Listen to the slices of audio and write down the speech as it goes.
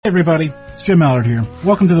Hey everybody, it's Jim Mallard here.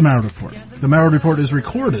 Welcome to the Mallard Report. The Mallard Report is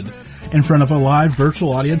recorded in front of a live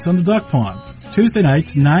virtual audience on the Duck Pond. Tuesday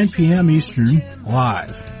nights, 9 p.m. Eastern,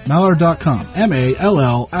 live. Mallard.com.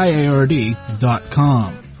 MALLIARD.com.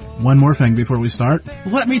 One more thing before we start.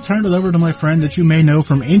 Let me turn it over to my friend that you may know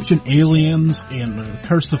from Ancient Aliens and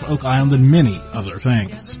Curse of Oak Island and many other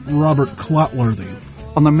things. Robert Clotworthy.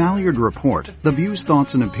 On the Mallard Report, the views,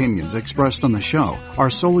 thoughts, and opinions expressed on the show are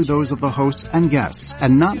solely those of the hosts and guests,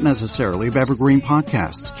 and not necessarily of Evergreen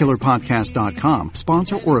Podcasts, KillerPodcast.com,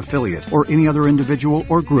 sponsor or affiliate, or any other individual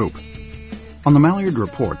or group. On the Mallard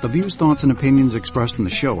Report, the views, thoughts, and opinions expressed in the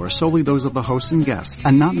show are solely those of the hosts and guests,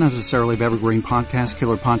 and not necessarily of Evergreen Podcasts,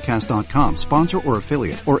 KillerPodcast.com, sponsor or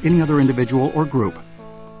affiliate, or any other individual or group.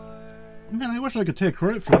 Man, I wish I could take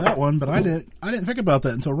credit for that one, but I didn't think about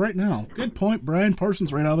that until right now. Good point, Brian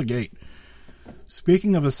Parsons, right out of the gate.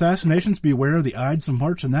 Speaking of assassinations, beware of the Ides of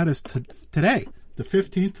March, and that is today, the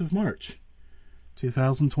 15th of March,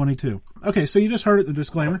 2022. Okay, so you just heard it, the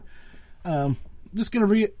disclaimer. Just going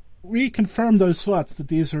to reconfirm those thoughts that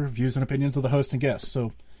these are views and opinions of the host and guests.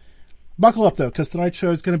 So buckle up, though, because tonight's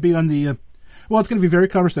show is going to be on the, it's going to be very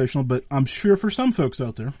conversational, but I'm sure for some folks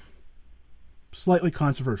out there, slightly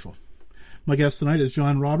controversial. My guest tonight is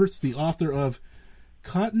John Roberts, the author of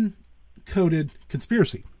Cotton-Coated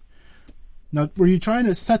Conspiracy. Now, were you trying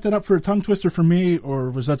to set that up for a tongue twister for me, or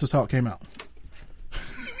was that just how it came out?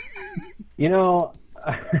 You know,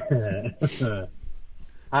 it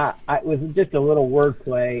was just a little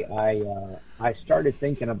wordplay. I started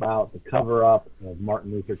thinking about the cover-up of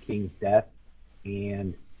Martin Luther King's death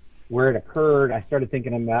and where it occurred. I started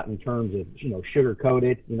thinking about in terms of,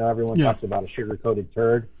 sugar-coated. Everyone talks about a sugar-coated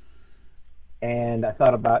turd. And I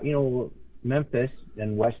thought about, Memphis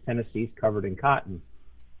and West Tennessee is covered in cotton.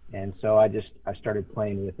 And so I started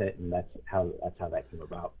playing with it, and that's how that came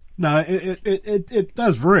about. No, it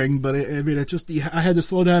does ring, but I had to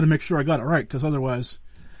slow down and make sure I got it right, because otherwise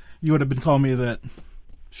you would have been calling me that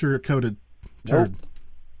sugar-coated turd.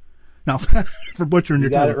 Nope. No, for butchering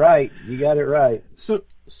your turd. You got it right. So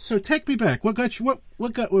take me back. What got you,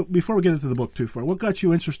 before we get into the book too far, what got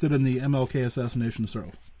you interested in the MLK assassination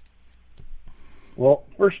itself? Well,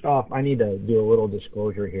 first off, I need to do a little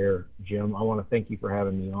disclosure here, Jim. I want to thank you for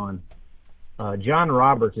having me on. John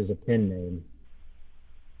Roberts is a pen name,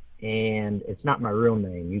 and it's not my real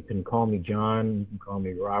name. You can call me John, you can call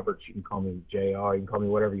me Roberts, you can call me JR, you can call me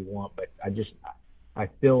whatever you want, but I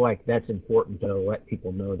feel like that's important to let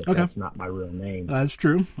people know that That's not my real name. That's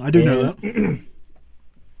true. I do know that.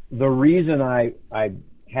 The reason I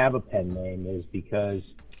have a pen name is because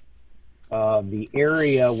the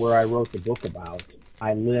area where I wrote the book about,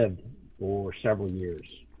 I lived for several years,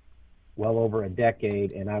 well over a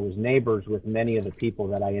decade, and I was neighbors with many of the people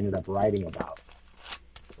that I ended up writing about.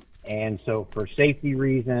 And so for safety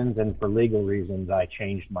reasons and for legal reasons, I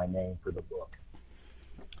changed my name for the book.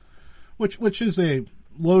 Which is a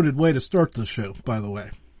loaded way to start the show, by the way,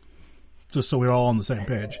 just so we're all on the same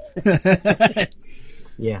page.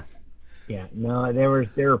 Yeah. No,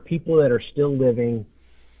 there are people that are still living,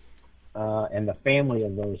 and the family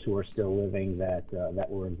of those who are still living that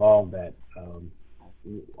were involved that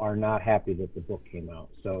are not happy that the book came out.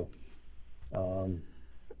 So to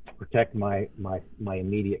protect my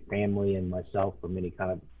immediate family and myself from any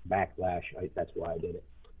kind of backlash, that's why I did it.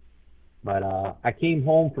 But I came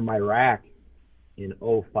home from Iraq in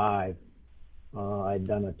 2005. I'd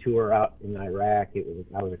done a tour out in Iraq.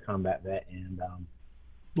 I was a combat vet, and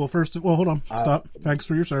hold on, stop. Thanks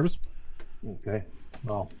for your service. Okay.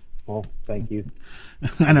 Well, thank you.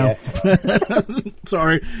 I know.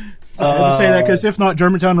 Sorry. I had to say that because if not,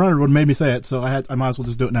 Germantown Runner would have made me say it, so I might as well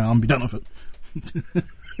just do it now and be done with it.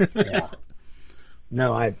 Yeah.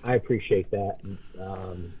 No, I appreciate that.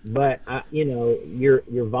 But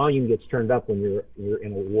your volume gets turned up when you're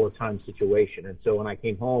in a wartime situation. And so when I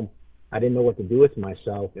came home, I didn't know what to do with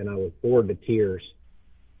myself, and I was bored to tears.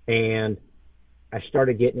 And I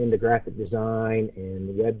started getting into graphic design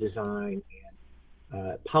and web design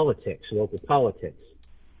and politics, local politics,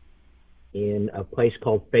 in a place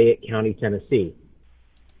called Fayette County, Tennessee.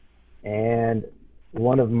 And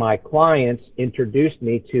one of my clients introduced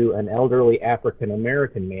me to an elderly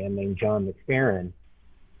African-American man named John McFerrin.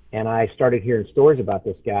 And I started hearing stories about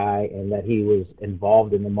this guy and that he was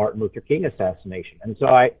involved in the Martin Luther King assassination. And so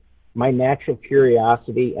my natural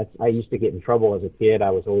curiosity, I used to get in trouble as a kid.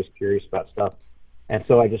 I was always curious about stuff. And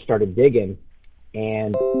so I just started digging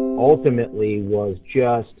and ultimately was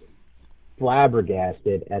just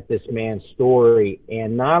flabbergasted at this man's story,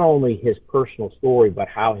 and not only his personal story, but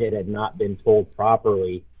how it had not been told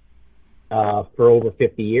properly for over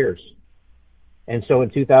 50 years. And so in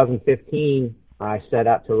 2015, I set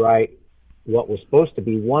out to write what was supposed to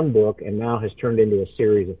be one book and now has turned into a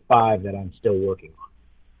series of 5 that I'm still working on.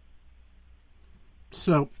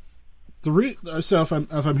 So, so if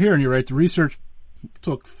I'm hearing you right, the research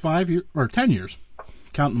took 5 years or 10 years.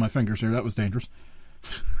 Counting my fingers here, that was dangerous.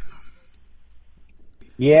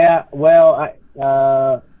 Yeah, well,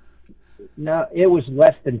 no, it was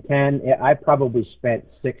less than 10. I probably spent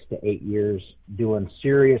 6 to 8 years doing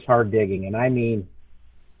serious hard digging, and I mean,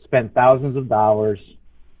 spent thousands of dollars.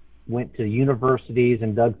 Went to universities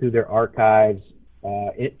and dug through their archives.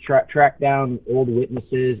 Tracked down old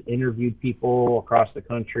witnesses, interviewed people across the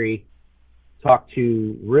country, talked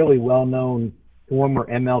to really well-known former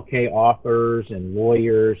MLK authors and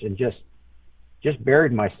lawyers, and just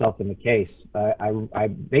buried myself in the case. I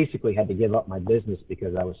basically had to give up my business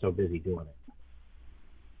because I was so busy doing it.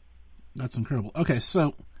 That's incredible. Okay,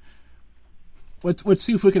 so let's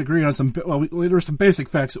see if we can agree on some. Well, there's some basic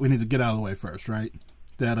facts that we need to get out of the way first, right?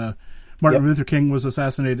 That Martin Luther King was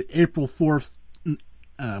assassinated April 4th,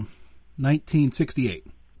 1968,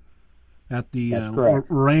 at the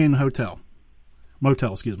Lorraine Motel.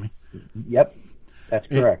 Excuse me. Yep, that's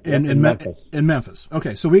correct. In Memphis. In Memphis.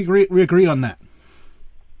 Okay, so we agree on that.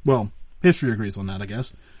 Well, history agrees on that, I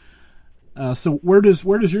guess. So where does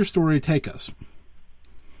your story take us?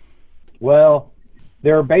 Well,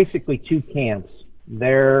 there are basically 2 camps.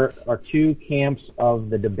 There are 2 camps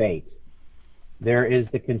of the debate. There is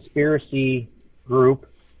the conspiracy group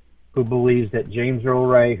who believes that James Earl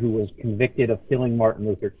Ray, who was convicted of killing Martin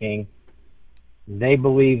Luther King, they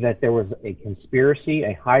believe that there was a conspiracy,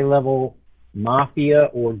 a high-level mafia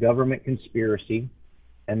or government conspiracy,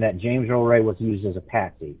 and that James Earl Ray was used as a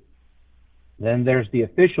patsy. Then there's the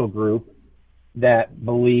official group that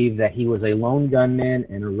believe that he was a lone gunman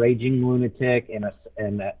and a raging lunatic and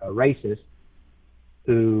a racist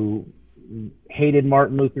who hated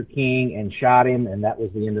Martin Luther King and shot him, and that was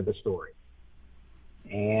the end of the story.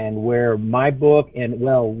 And where my book and,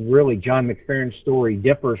 well, really John McFerrin's story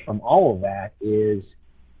differs from all of that is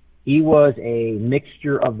he was a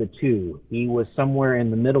mixture of the two. He was somewhere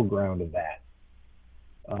in the middle ground of that.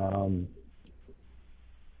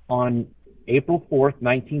 On April 4th,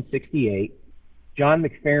 1968, John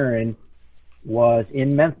McFerrin was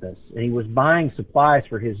in Memphis, and he was buying supplies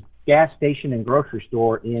for his gas station and grocery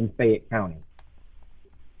store in Fayette County.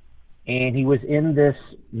 And he was in this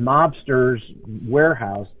mobster's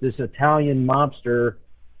warehouse. This Italian mobster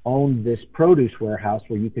owned this produce warehouse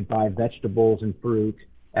where you could buy vegetables and fruit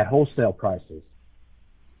at wholesale prices.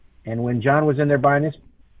 And when John was in there buying this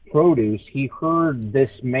produce, he heard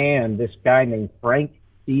this guy named Frank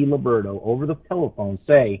C. Liberto over the telephone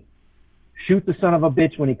say, "Shoot the son of a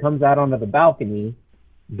bitch when he comes out onto the balcony.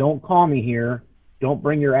 Don't call me here. Don't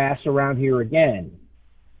bring your ass around here again."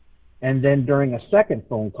 And then during a second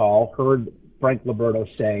phone call, heard Frank Liberto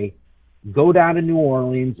say, "Go down to New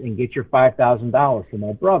Orleans and get your $5,000 for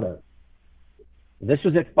my brother." This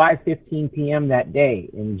was at 5:15 p.m. that day,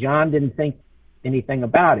 and John didn't think anything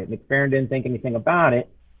about it. McFerrin didn't think anything about it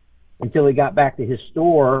until he got back to his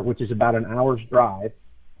store, which is about an hour's drive,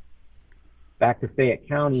 back to Fayette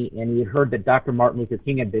County, and he had heard that Dr. Martin Luther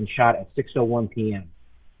King had been shot at 6:01 p.m.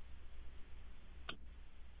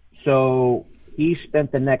 So he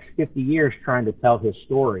spent the next 50 years trying to tell his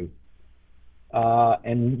story.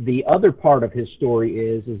 And the other part of his story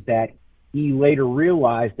is that he later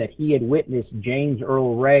realized that he had witnessed James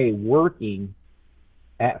Earl Ray working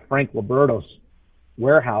at Frank Liberto's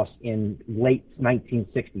warehouse in late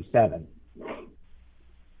 1967.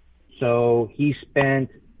 So he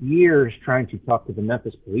spent years trying to talk to the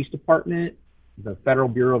Memphis Police Department, the Federal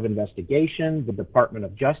Bureau of Investigation, the Department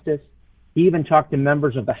of Justice. He even talked to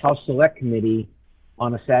members of the House Select Committee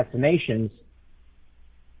on Assassinations,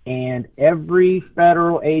 and every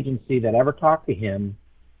federal agency that ever talked to him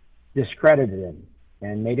discredited him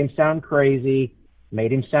and made him sound crazy,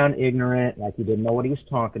 made him sound ignorant, like he didn't know what he was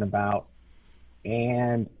talking about.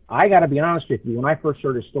 And I got to be honest with you, when I first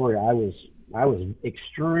heard his story, I was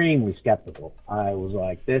extremely skeptical. I was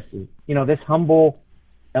like, this is, this humble,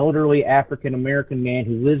 elderly African-American man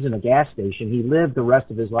who lives in a gas station. He lived the rest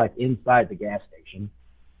of his life inside the gas station.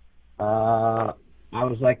 I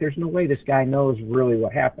was like, there's no way this guy knows really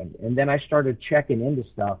what happened. And then I started checking into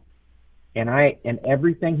stuff, and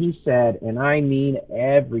everything he said, and I mean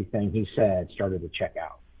everything he said, started to check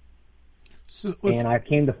out. And I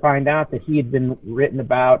came to find out that he had been written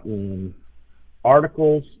about in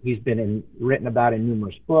articles. He's been written about in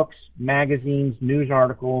numerous books, magazines, news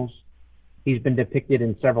articles. He's been depicted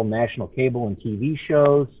in several national cable and TV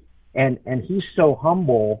shows. And he's so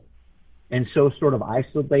humble and so sort of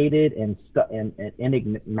isolated and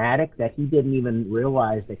enigmatic that he didn't even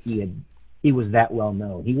realize that he had he was that well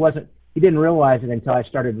known. He didn't realize it until I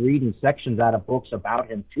started reading sections out of books about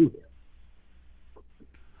him to him.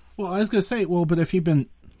 Well, I was going to say, but if he'd been,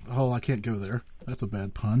 I can't go there. That's a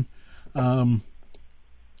bad pun.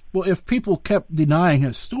 Well, if people kept denying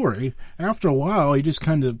his story, after a while, you just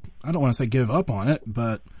kind of, I don't want to say give up on it,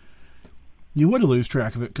 but you would lose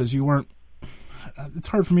track of it because you weren't, it's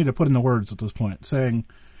hard for me to put into words at this point, saying,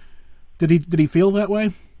 did he feel that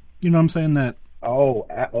way? You know what I'm saying? That.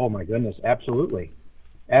 Oh my goodness. Absolutely.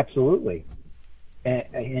 Absolutely.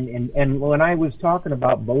 And when I was talking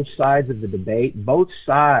about both sides of the debate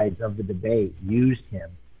used him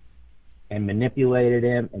and manipulated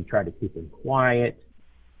him and tried to keep him quiet.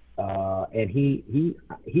 And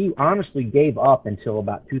he honestly gave up until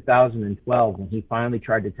about 2012 when he finally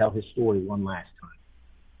tried to tell his story one last time.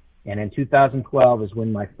 And in 2012 is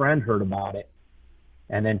when my friend heard about it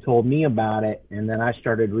and then told me about it. And then I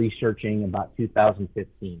started researching about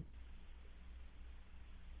 2015.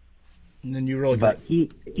 And then you really got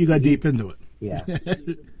deep into it. Yeah,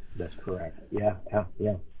 that's correct. Yeah.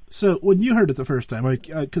 So when you heard it the first time,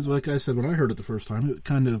 because like I said, when I heard it the first time, it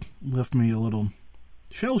kind of left me a little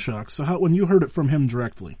shell shocked. So when you heard it from him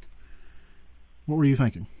directly, what were you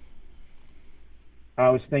thinking? I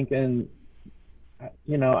was thinking,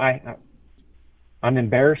 I'm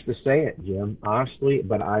embarrassed to say it, Jim, honestly,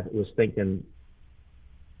 but I was thinking,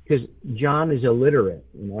 because John is illiterate.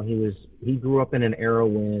 He grew up in an era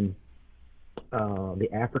when the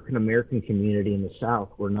African American community in the South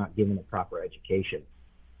were not given a proper education.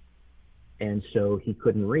 And so he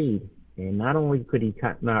couldn't read. And not only could he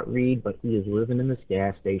not read, but he was living in this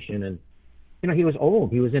gas station. And, he was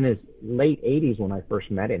old. He was in his late 80s when I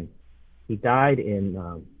first met him. He died in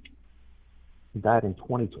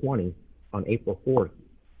 2020 on April 4th,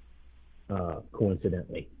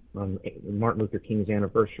 coincidentally, on Martin Luther King's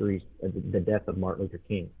anniversary, the death of Martin Luther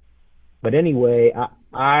King. But anyway,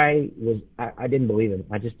 I didn't believe him.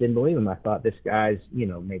 I just didn't believe him. I thought this guy's,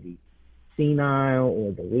 maybe senile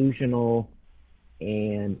or delusional,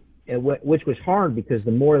 and which was hard because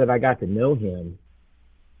the more that I got to know him,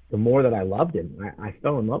 the more that I loved him. I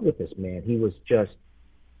fell in love with this man. He was just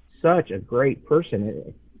such a great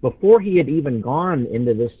person. Before he had even gone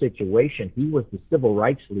into this situation, he was the civil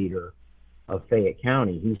rights leader of Fayette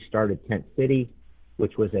County. He started Tent City,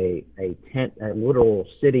 which was a literal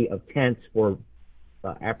city of tents for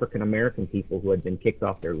African American people who had been kicked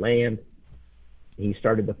off their land. He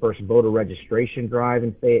started the first voter registration drive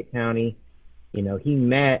in Fayette County. He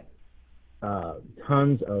met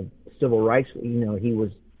tons of civil rights.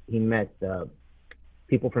 He met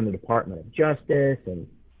people from the Department of Justice, and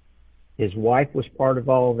his wife was part of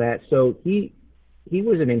all of that. So he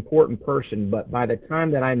was an important person. But by the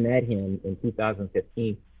time that I met him in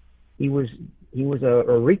 2015, he was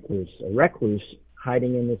a recluse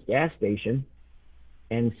hiding in this gas station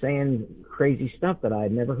and saying crazy stuff that I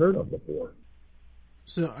had never heard of before.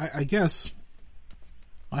 So I guess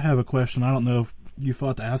I have a question. I don't know if you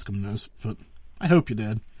thought to ask him this, but I hope you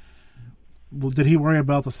did. Well, did he worry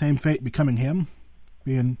about the same fate becoming him,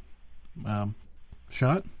 being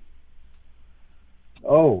shot?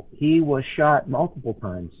 Oh, he was shot multiple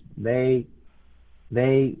times. There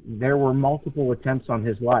were multiple attempts on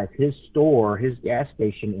his life. His gas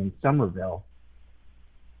station in Somerville,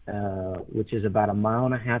 which is about a mile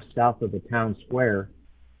and a half south of the town square,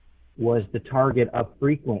 was the target of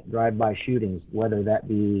frequent drive-by shootings, whether that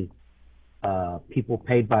be people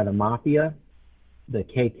paid by the mafia, the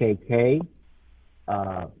KKK,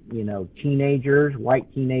 teenagers,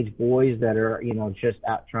 white teenage boys that are, just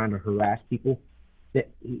out trying to harass people. That,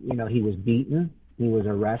 he was beaten, he was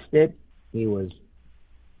arrested,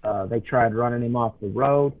 they tried running him off the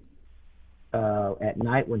road at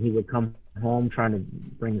night when he would come home trying to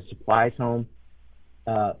bring the supplies home.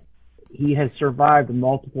 He has survived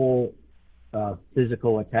multiple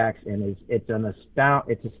physical attacks, and it's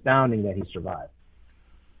astounding that he survived.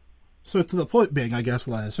 So to the point being, I guess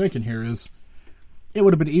what I was thinking here is, it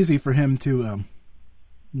would have been easy for him to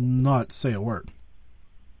not say a word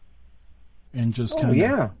and just kind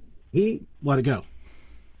of let it go.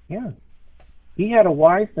 Yeah, he had a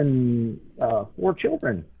wife and 4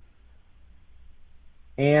 children,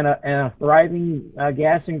 and a thriving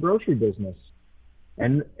gas and grocery business.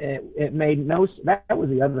 And it made that was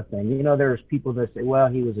the other thing. There's people that say, well,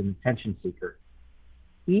 he was an attention seeker.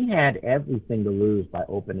 He had everything to lose by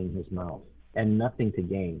opening his mouth and nothing to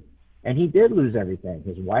gain. And he did lose everything.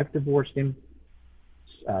 His wife divorced him.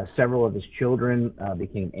 Several of his children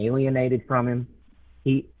became alienated from him.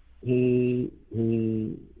 He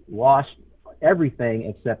lost everything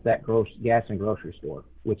except that gas and grocery store,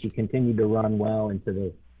 which he continued to run well into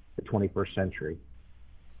the 21st century.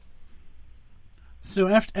 So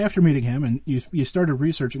after meeting him and you started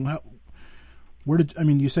researching,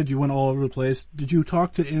 you said you went all over the place. Did you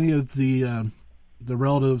talk to any of the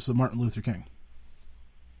relatives of Martin Luther King?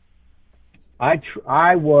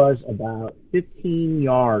 I was about 15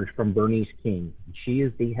 yards from Bernice King. She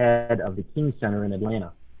is the head of the King Center in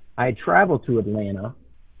Atlanta. I had traveled to Atlanta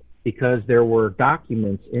because there were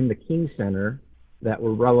documents in the King Center that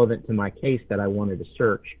were relevant to my case that I wanted to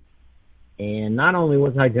search. And not only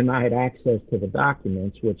was I denied access to the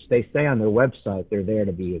documents, which they say on their website they're there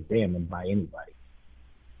to be examined by anybody,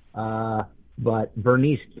 but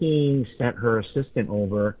Bernice King sent her assistant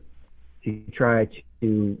over to try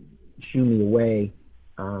to shoo me away.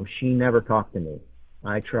 She never talked to me.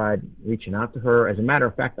 I tried reaching out to her. As a matter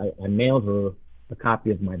of fact, I mailed her a copy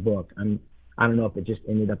of my book. I don't know if it just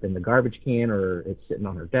ended up in the garbage can or it's sitting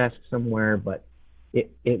on her desk somewhere, but it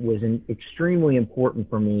was extremely important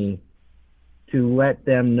for me to let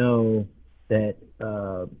them know that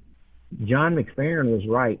John McFerrin was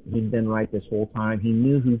right. He'd been right this whole time. He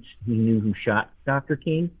knew who shot Dr.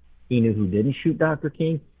 King. He knew who didn't shoot Dr.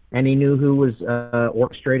 King, and he knew who was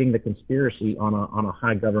orchestrating the conspiracy on a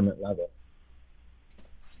high government level.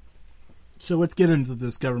 So let's get into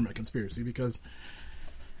this government conspiracy because,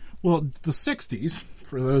 well, the 60s,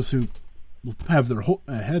 for those who have their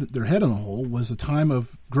head in the hole, was a time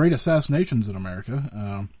of great assassinations in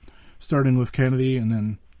America, starting with Kennedy and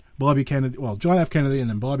then Bobby Kennedy, well, John F. Kennedy and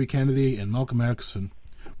then Bobby Kennedy and Malcolm X and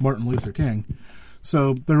Martin Luther King.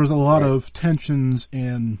 So there was a lot of tensions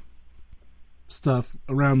and stuff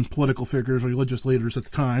around political figures, religious leaders at the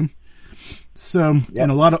time. So,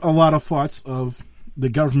 and a lot of thoughts of the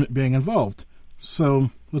government being involved. So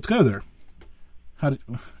let's go there.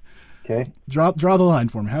 Okay. Draw the line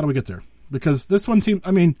for me. How do we get there? Because this one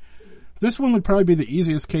this one would probably be the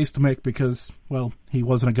easiest case to make because, well, he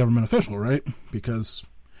wasn't a government official, right? Because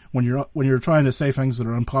when you're trying to say things that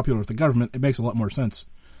are unpopular with the government, it makes a lot more sense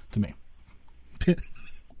to me.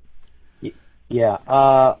 Yeah.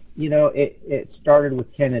 It started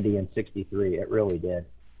with Kennedy in '63. It really did.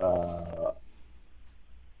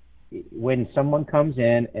 When someone comes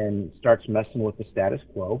in and starts messing with the status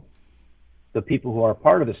quo, the people who are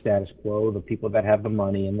part of the status quo, the people that have the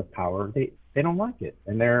money and the power, they don't like it.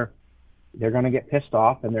 And they're going to get pissed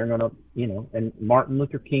off, and they're going to, and Martin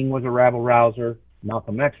Luther King was a rabble-rouser,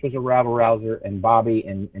 Malcolm X was a rabble-rouser, and Bobby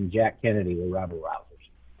and Jack Kennedy were rabble-rousers.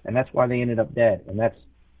 And that's why they ended up dead. And that's,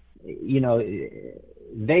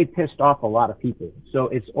 they pissed off a lot of people. So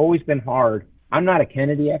it's always been hard. I'm not a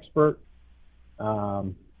Kennedy expert,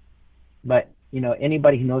 but,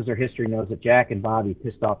 anybody who knows their history knows that Jack and Bobby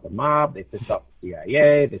pissed off the mob, they pissed off the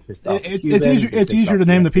CIA, they pissed off the Cubans, it's easier to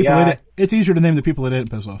name the people it's easier to name the people that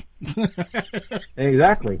didn't piss off.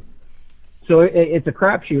 Exactly. So it's a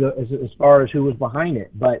crapshoot as far as who was behind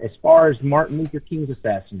it. But as far as Martin Luther King's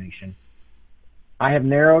assassination, I have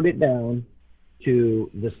narrowed it down to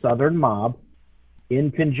the Southern mob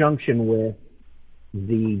in conjunction with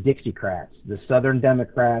the Dixiecrats, the Southern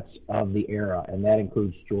Democrats of the era, and that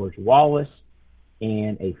includes George Wallace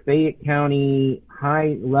and a Fayette County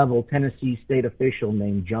high-level Tennessee state official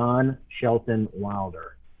named John Shelton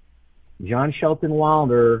Wilder. John Shelton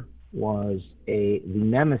Wilder was the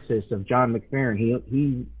nemesis of John McFerrin.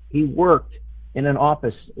 He worked in an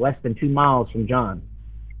office less than 2 miles from John,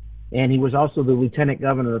 and he was also the lieutenant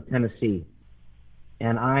governor of Tennessee.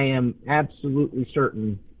 And I am absolutely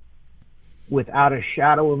certain, without a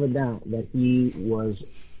shadow of a doubt, that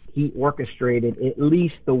he orchestrated at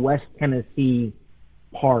least the West Tennessee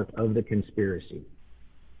part of the conspiracy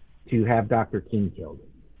to have Dr. King killed.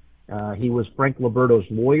 He was Frank Liberto's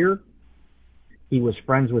lawyer. He was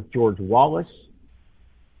friends with George Wallace.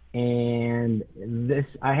 And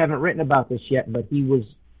I haven't written about this yet, but he was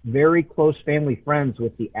very close family friends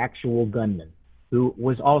with the actual gunman, who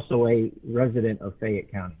was also a resident of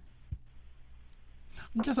Fayette County.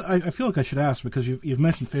 I guess I feel like I should ask because you've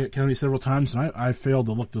mentioned Fayette County several times, and I failed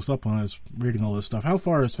to look this up when I was reading all this stuff. How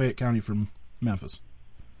far is Fayette County from Memphis?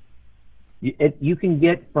 You can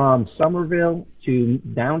get from Somerville to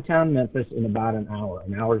downtown Memphis in about an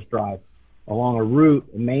hour's drive, along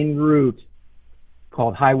a main route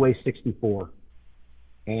called Highway 64.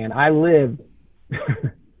 And I lived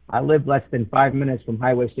less than 5 minutes from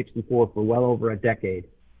Highway 64 for well over a decade,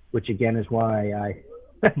 which again is why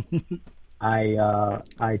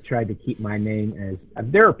I tried to keep my name as.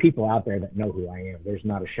 There are people out there that know who I am. There's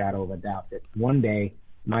not a shadow of a doubt that one day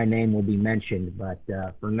my name will be mentioned, but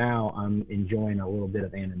for now I'm enjoying a little bit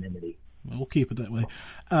of anonymity. Well, we'll keep it that way.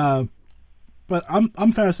 But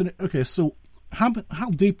I'm fascinated. Okay, so how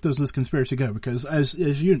deep does this conspiracy go? Because as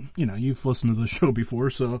you've listened to the show before,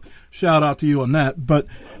 so shout out to you on that. But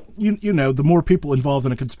you know, the more people involved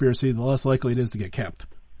in a conspiracy, the less likely it is to get kept.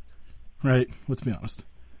 Right? Let's be honest.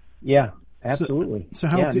 Yeah, absolutely. So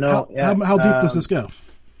how deep does this go?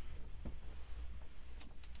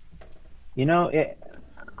 You know,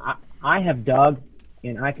 I have dug,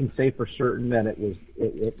 and I can say for certain that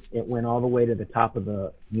it went all the way to the top of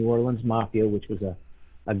the New Orleans Mafia, which was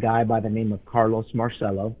a guy by the name of Carlos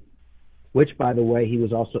Marcello, which, by the way, he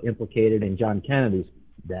was also implicated in John Kennedy's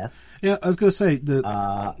death. Yeah, I was going to say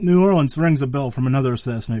the New Orleans rings a bell from another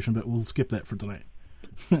assassination, but we'll skip that for tonight.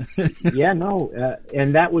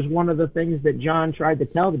 And that was one of the things that John tried to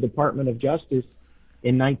tell the Department of Justice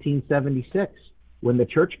in 1976 when the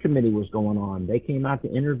Church Committee was going on. They came out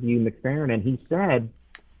to interview McFerrin, and he said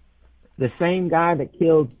the same guy that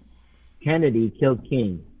killed Kennedy killed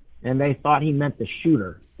King, and they thought he meant the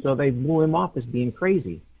shooter, so they blew him off as being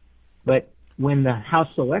crazy. But when the House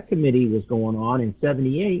Select Committee was going on in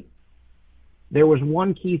 78, there was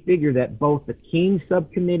one key figure that both the King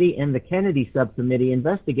subcommittee and the Kennedy subcommittee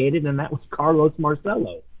investigated, and that was Carlos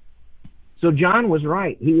Marcello. So John was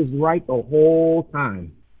right. He was right the whole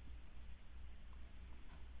time.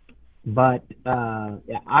 But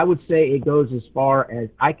I would say it goes as far as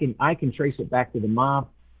I can trace it back to the mob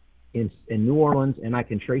in New Orleans, and I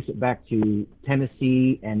can trace it back to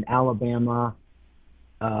Tennessee and Alabama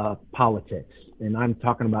politics. And I'm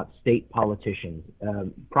talking about state politicians,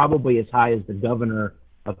 probably as high as the governor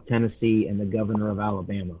of Tennessee and the governor of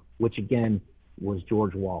Alabama, which again was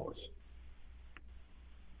George Wallace.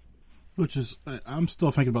 Which is, I'm still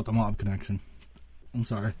thinking about the mob connection. I'm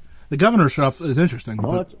sorry. The governor stuff is interesting.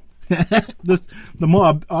 But the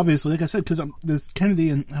mob, obviously, like I said, because this Kennedy,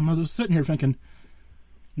 and I was sitting here thinking,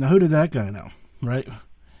 now who did that guy know, right?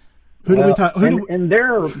 Who do we tie? And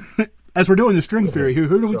there, as we're doing the string theory,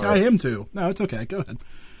 who do we tie him to? No, it's okay. Go ahead.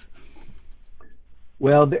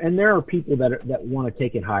 Well, and there are people that want to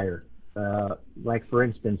take it higher. Like, for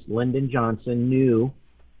instance, Lyndon Johnson knew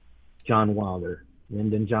John Wilder.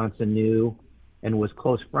 Lyndon Johnson knew and was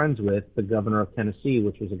close friends with the governor of Tennessee,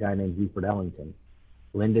 which was a guy named Buford Ellington.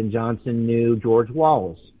 Lyndon Johnson knew George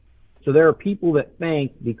Wallace. So there are people that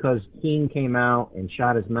think because King came out and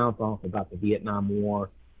shot his mouth off about the Vietnam War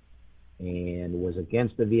and was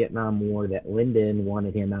against the Vietnam War, that Lyndon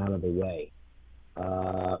wanted him out of the way.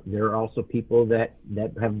 There are also people that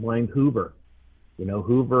have blamed Hoover. You know,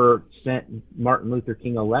 Hoover sent Martin Luther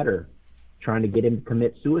King a letter trying to get him to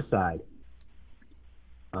commit suicide,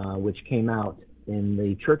 which came out in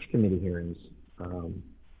the Church Committee hearings.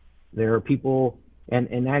 There are people...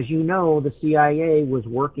 And as you know, the CIA was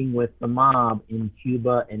working with the mob in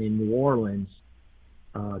Cuba and in New Orleans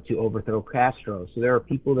to overthrow Castro. So there are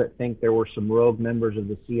people that think there were some rogue members of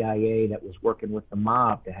the CIA that was working with the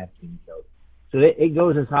mob to have King killed. So it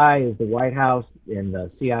goes as high as the White House and the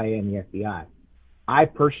CIA and the FBI. I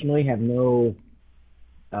personally have no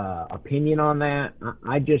opinion on that.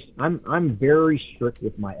 I'm very strict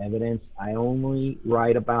with my evidence. I only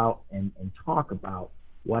write about and talk about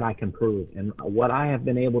what I can prove. And what I have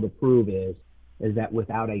been able to prove is that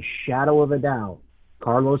without a shadow of a doubt,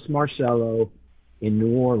 Carlos Marcello in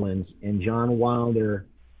New Orleans and John Wilder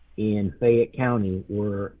in Fayette County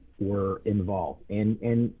were involved.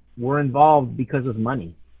 And were involved because of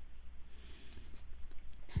money.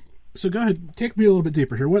 So go ahead, take me a little bit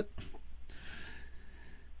deeper here.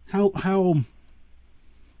 How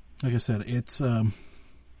like I said, it's a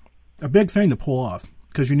big thing to pull off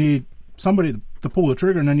because you need somebody to pull the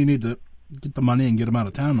trigger, and then you need to get the money and get them out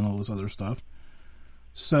of town and all this other stuff.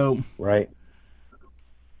 So, right.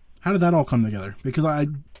 How did that all come together? Because I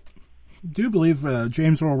do believe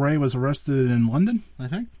James Earl Ray was arrested in London, I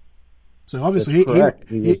think. So obviously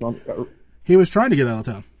he was trying to get out of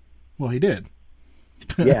town. Well, he did.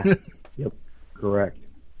 Yeah. Yep. Correct.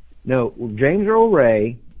 No, James Earl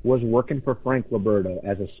Ray was working for Frank Liberto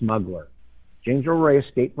as a smuggler. James Earl Ray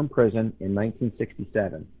escaped from prison in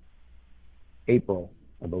 1967. April,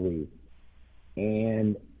 I believe,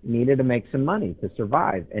 and needed to make some money to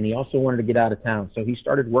survive. And he also wanted to get out of town. So he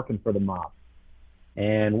started working for the mob.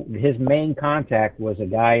 And his main contact was a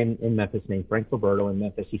guy in Memphis named Frank Roberto in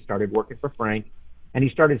Memphis. He started working for Frank, and he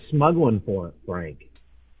started smuggling for Frank.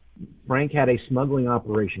 Frank had a smuggling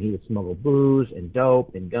operation. He would smuggle booze and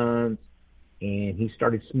dope and guns, and he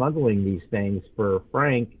started smuggling these things for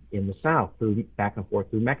Frank in the South, back and forth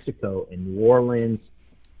through Mexico and New Orleans,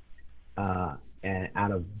 and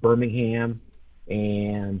out of Birmingham.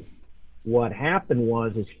 And what happened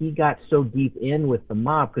was he got so deep in with the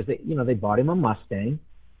mob because they bought him a Mustang,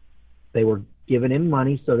 They were giving him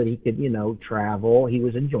money so that he could, travel. He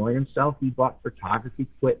was enjoying himself. He bought photography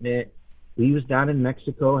equipment. He was down in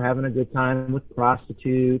Mexico having a good time with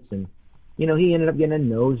prostitutes, and he ended up getting a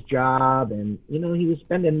nose job, and he was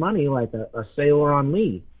spending money like a sailor on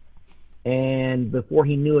leave. And before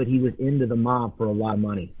he knew it, he was into the mob for a lot of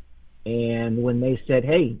money. And when they said,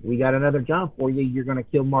 "Hey, we got another job for you. You're going to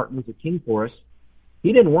kill Martin Luther King for us,"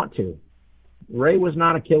 he didn't want to. Ray was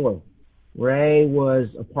not a killer. Ray was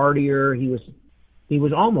a partier. He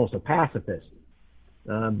was almost a pacifist,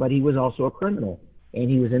 but he was also a criminal. And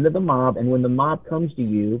he was into the mob. And when the mob comes to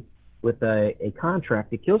you with a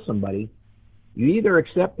contract to kill somebody, you either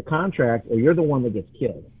accept the contract or you're the one that gets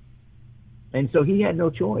killed. And so he had no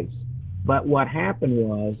choice. But what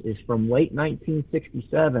happened is from late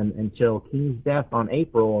 1967 until King's death on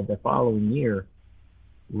April of the following year,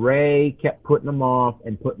 Ray kept putting him off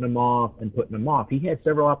and putting him off and putting him off. He had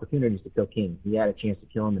several opportunities to kill King. He had a chance to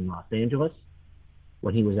kill him in Los Angeles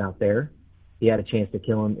when he was out there. He had a chance to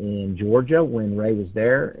kill him in Georgia when Ray was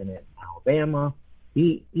there, and in Alabama.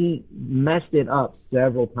 He messed it up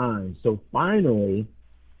several times. So finally,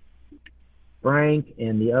 Frank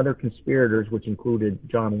and the other conspirators, which included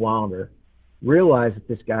John Wilder, realized that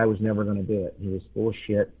this guy was never going to do it. He was full of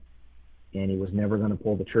shit, and he was never going to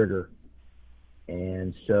pull the trigger.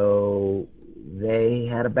 And so they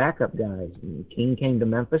had a backup guy. King came to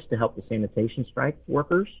Memphis to help the sanitation strike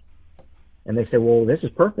workers. And they said, well, this is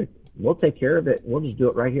perfect. We'll take care of it. We'll just do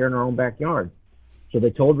it right here in our own backyard. So they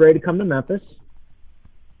told Ray to come to Memphis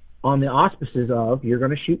on the auspices of, you're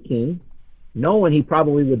going to shoot King, knowing he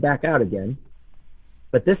probably would back out again.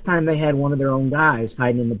 But this time they had one of their own guys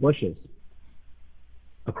hiding in the bushes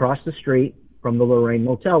across the street from the Lorraine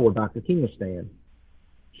Motel where Dr. King was staying.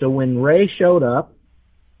 So when Ray showed up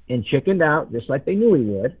and chickened out, just like they knew he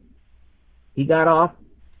would, he got off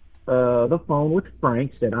the phone with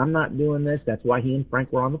Frank, said, I'm not doing this. That's why he and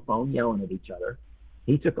Frank were on the phone yelling at each other.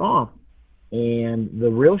 He took off, and the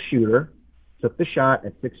real shooter took the shot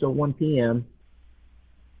at 6:01 p.m.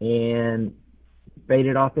 and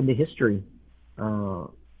faded off into history.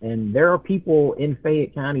 And there are people in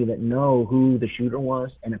Fayette County that know who the shooter was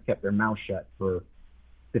and have kept their mouth shut for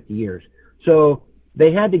 50 years. So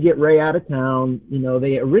they had to get Ray out of town.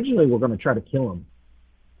 They originally were going to try to kill him.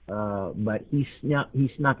 But he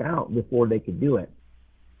snuck out before they could do it.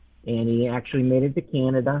 And he actually made it to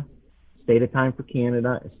Canada, stayed a time for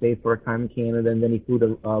Canada, stayed for a time in Canada, and then he flew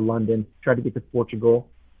to London, tried to get to Portugal.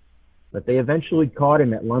 But they eventually caught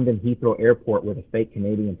him at London Heathrow Airport with a fake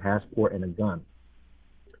Canadian passport and a gun.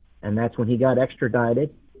 And that's when he got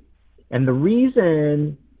extradited. And the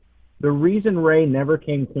reason Ray never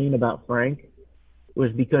came clean about Frank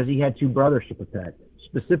was because he had two brothers to protect,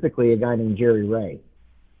 specifically a guy named Jerry Ray.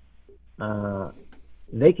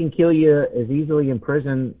 They can kill you as easily in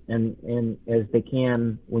prison and as they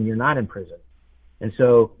can when you're not in prison. And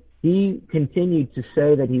so he continued to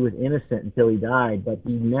say that he was innocent until he died, but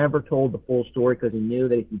he never told the full story because he knew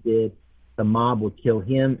that if he did, the mob would kill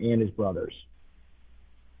him and his brothers.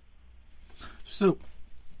 So,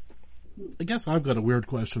 I guess I've got a weird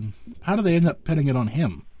question. How do they end up pinning it on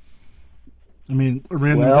him? I mean, a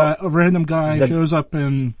random guy shows up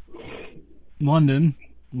in London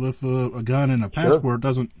with a gun and a passport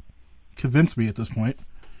doesn't convince me at this point.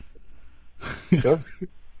 Sure.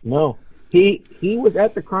 No. He was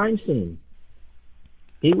at the crime scene.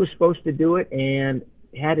 He was supposed to do it and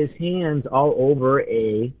had his hands all over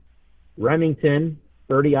a Remington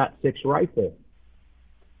 30-06 rifle,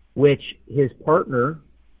 which his partner,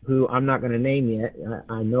 who I'm not going to name yet,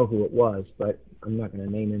 I know who it was, but I'm not going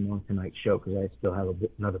to name him on tonight's show because I still have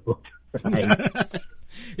another book to write.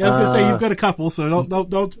 Yeah, I was going to say you've got a couple, so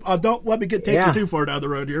don't let me take you too far down the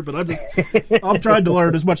road here. But I'm trying to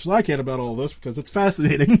learn as much as I can about all this because it's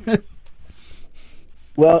fascinating.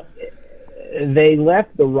 Well, they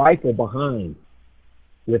left the rifle behind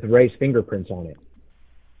with Ray's fingerprints on it.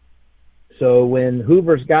 So when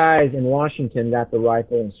Hoover's guys in Washington got the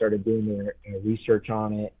rifle and started doing their research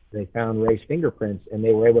on it, they found Ray's fingerprints, and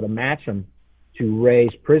they were able to match them to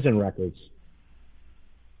Ray's prison records.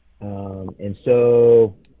 And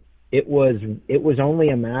so it was only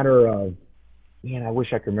a matter of, man, I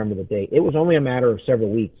wish I could remember the date. It was only a matter of several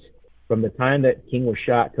weeks from the time that King was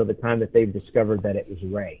shot till the time that they discovered that it was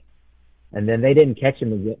Ray. And then they didn't catch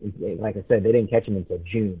him, like I said, they didn't catch him until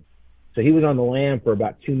June. So he was on the lam for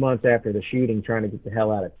about 2 months after the shooting trying to get the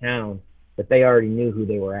hell out of town, but they already knew who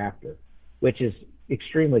they were after, which is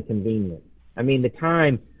extremely convenient. I mean, the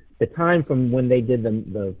time from when they did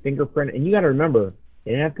the fingerprint, and you got to remember,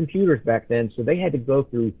 they didn't have computers back then, so they had to go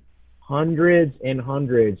through hundreds and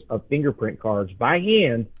hundreds of fingerprint cards by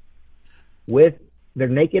hand with their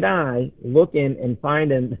naked eye look in and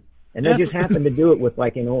find him, and they just happen to do it with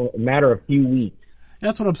like a matter of a few weeks.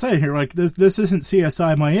 That's what I'm saying here. Like this isn't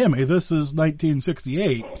CSI Miami. This is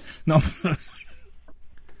 1968. No.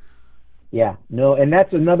 Yeah, no, and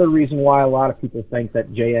that's another reason why a lot of people think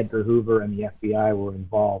that J. Edgar Hoover and the FBI were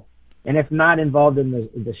involved. And if not involved in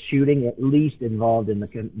the shooting, at least involved in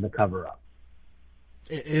the cover-up.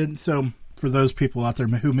 And so, for those people out there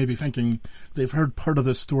who may be thinking they've heard part of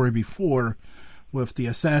this story before, with the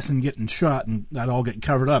assassin getting shot and that all getting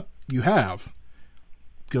covered up, you have.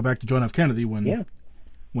 Go back to John F. Kennedy when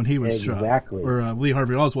he was shot. Or Lee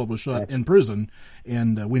Harvey Oswald was shot in prison,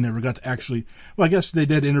 and we never got to actually... Well, I guess they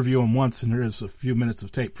did interview him once, and there is a few minutes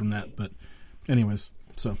of tape from that, but anyways,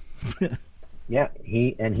 so... Yeah,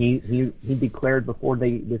 he declared before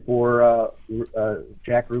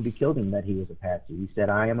Jack Ruby killed him that he was a patsy. He said,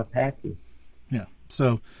 "I am a patsy." Yeah.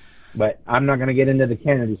 So, but I'm not going to get into the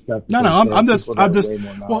Kennedy stuff. No, I'm just.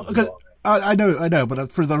 Well, because I know,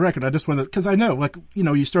 but for the record, I just wanted, because I know, like,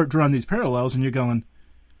 you start drawing these parallels, and you're going,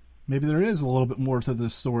 maybe there is a little bit more to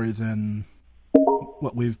this story than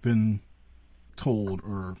what we've been told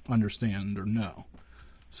or understand or know.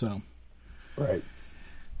 So, right.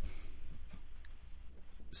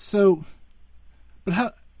 So, but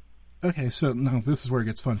how, okay, so now this is where it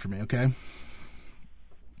gets fun for me, okay?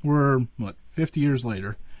 We're, 50 years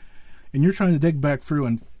later, and you're trying to dig back through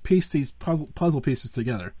and piece these puzzle pieces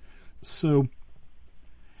together. So,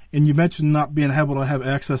 and you mentioned not being able to have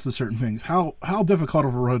access to certain things. How difficult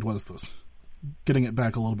of a road was this? Getting it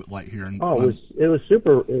back a little bit light here. And, it was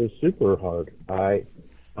super hard.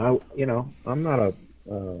 I'm not a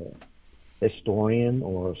historian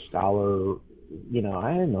or a scholar.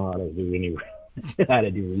 I didn't know how to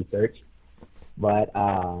do research, but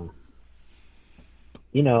I'm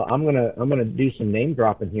gonna do some name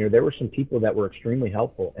dropping here. There were some people that were extremely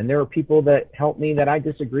helpful, and there were people that helped me that I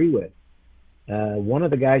disagree with. One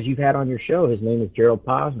of the guys you've had on your show, his name is Gerald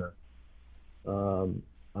Posner. I'm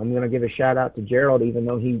gonna give a shout out to Gerald, even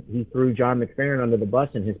though he threw John McFerrin under the bus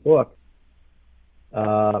in his book.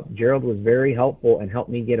 Gerald was very helpful and helped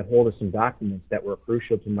me get a hold of some documents that were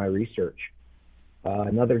crucial to my research.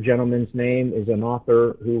 Another gentleman's name is an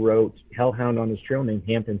author who wrote Hellhound on his trail named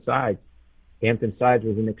Hampton Sides. Hampton Sides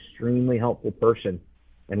was an extremely helpful person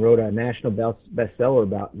and wrote a national bestseller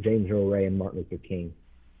about James Earl Ray and Martin Luther King.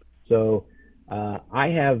 So I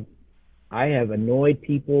have annoyed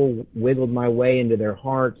people, wiggled my way into their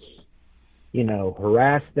hearts,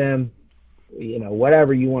 harassed them,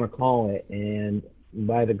 whatever you want to call it. And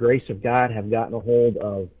by the grace of God, have gotten a hold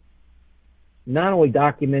of not only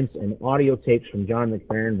documents and audio tapes from John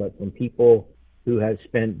McFerrin, but from people who have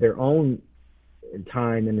spent their own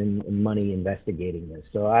time and money investigating this.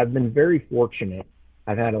 So I've been very fortunate.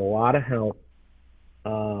 I've had a lot of help,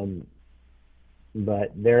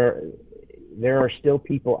 but there are still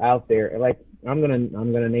people out there. Like I'm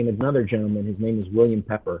gonna name another gentleman. His name is William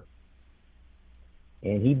Pepper,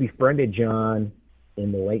 and he befriended John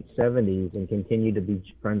in the late 70s and continued to be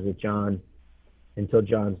friends with John until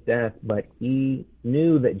John's death, but he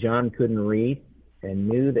knew that John couldn't read and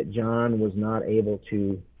knew that John was not able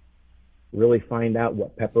to really find out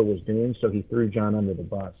what Pepper was doing, so he threw John under the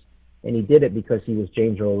bus. And he did it because he was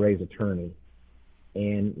James Earl Ray's attorney.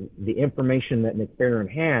 And the information that McFerrin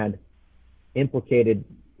had implicated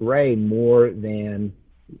Ray more than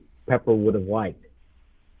Pepper would have liked.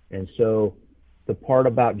 And so the part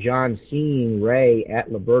about John seeing Ray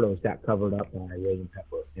at Liberto's got covered up by William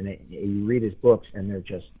Pepper. And you read his books, and they're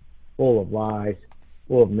just full of lies,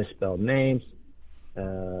 full of misspelled names.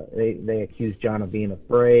 They accuse John of being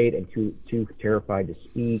afraid and too terrified to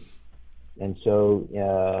speak. And so,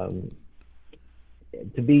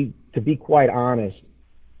 to be quite honest,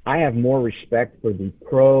 I have more respect for the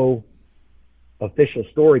pro-official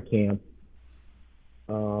story camp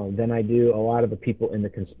than I do a lot of the people in the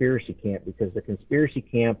conspiracy camp, because the conspiracy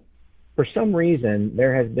camp, for some reason,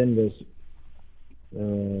 there has been this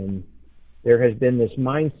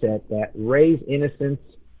mindset that Ray's innocence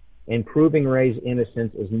and proving Ray's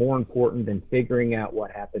innocence is more important than figuring out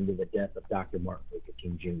what happened to the death of Dr. Martin Luther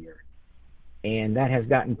King Jr. And that has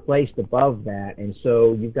gotten placed above that. And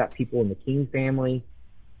so you've got people in the King family,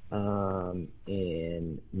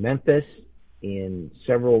 in Memphis, in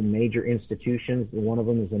several major institutions. One of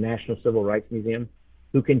them is the National Civil Rights Museum,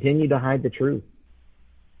 who continue to hide the truth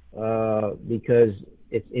because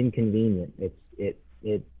it's inconvenient.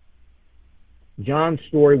 John's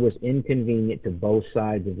story was inconvenient to both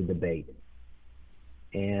sides of the debate,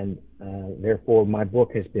 and therefore my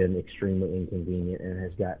book has been extremely inconvenient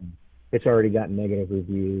and it's already gotten negative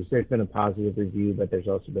reviews. There's been a positive review, but there's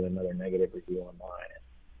also been another negative review online.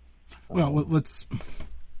 Well, let's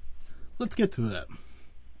get to that.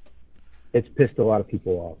 It's pissed a lot of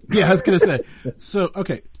people off. Yeah, I was going to say. So,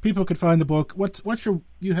 okay, people could find the book.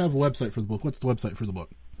 You have a website for the book. What's the website for the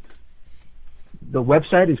book? The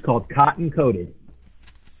website is called Cotton Coated.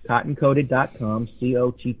 CottonCoated.com,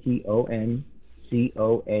 CottonCoated,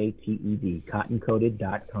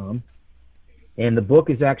 CottonCoated.com. And the book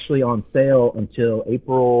is actually on sale until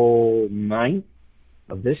April 9th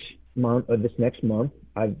of this next month.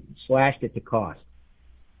 I've slashed it to cost.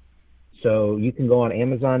 So you can go on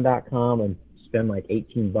Amazon.com and spend like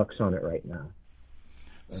 $18 on it right now.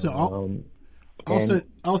 So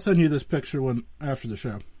I'll send you this picture after the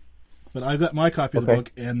show. But I've got my copy of the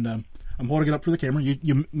book, and I'm holding it up for the camera.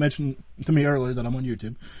 You mentioned to me earlier that I'm on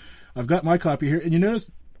YouTube. I've got my copy here, and you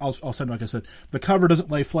notice I'll send, like I said, the cover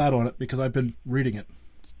doesn't lay flat on it because I've been reading it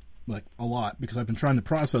like a lot because I've been trying to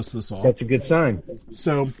process this all. That's a good sign.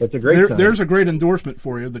 So that's a great sign. There's a great endorsement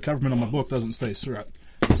for you. The cover on my book doesn't stay straight.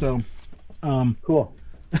 So. Cool.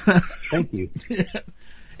 Thank you.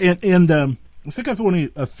 and I think I've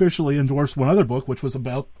only officially endorsed one other book, which was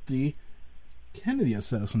about the Kennedy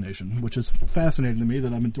assassination, which is fascinating to me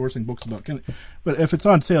that I'm endorsing books about Kennedy. But if it's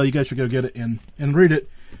on sale, you guys should go get it and read it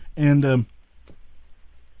and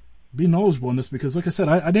be knowledgeable in this because, like I said,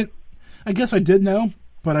 I guess I did know,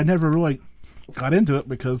 but I never really got into it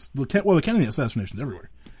because the Kennedy assassination is everywhere,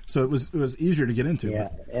 so it was easier to get into. Yeah,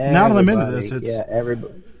 but now that I'm into this, it's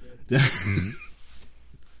everybody.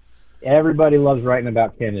 Everybody loves writing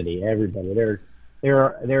about Kennedy. Everybody. There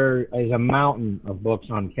is a mountain of books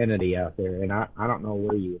on Kennedy out there, and I don't know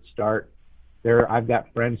where you would start. I've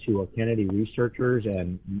got friends who are Kennedy researchers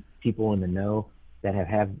and people in the know that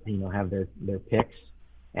have their picks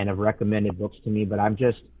and have recommended books to me. But I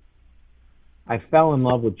fell in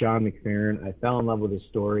love with John McFerrin. I fell in love with his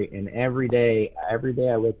story, and every day I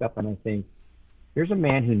wake up and I think, here's a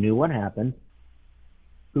man who knew what happened,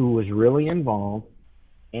 who was really involved,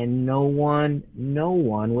 and no one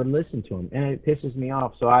would listen to him. And it pisses me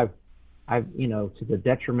off. So I've to the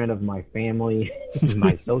detriment of my family,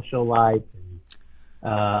 my social life,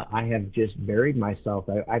 I have just buried myself.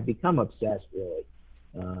 I've become obsessed, really.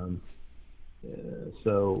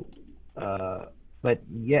 But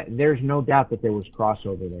yeah, there's no doubt that there was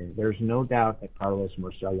crossover there. There's no doubt that Carlos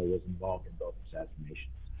Marcello was involved in both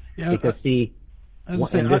assassinations. Yeah, because I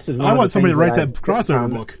want somebody to write that crossover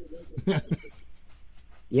book.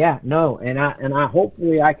 Yeah, no, and I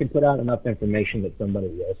hopefully I can put out enough information that somebody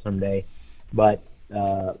will someday. But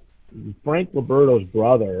Frank Liberto's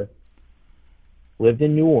brother lived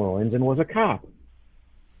in New Orleans and was a cop,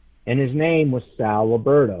 and his name was Sal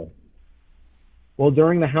Liberto. Well,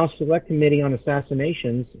 during the House Select Committee on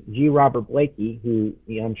Assassinations, G. Robert Blakey, who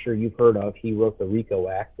I'm sure you've heard of, he wrote the RICO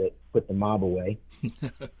Act that put the mob away.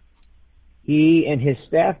 He and his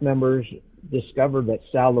staff members discovered that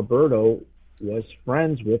Sal Liberto was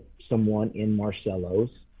friends with someone in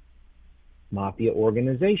Marcello's mafia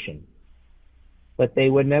organization. But they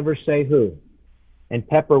would never say who. And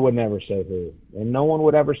Pepper would never say who. And no one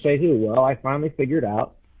would ever say who. Well, I finally figured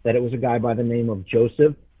out that it was a guy by the name of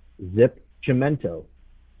Joseph Zip Chimento.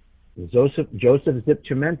 Joseph Zip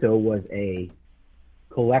Chimento was a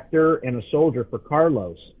collector and a soldier for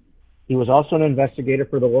Carlos. He was also an investigator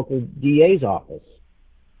for the local DA's office.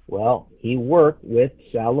 Well, he worked with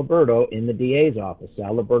Sal Liberto in the DA's office.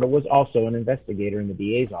 Sal Liberto was also an investigator in the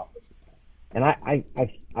DA's office. And I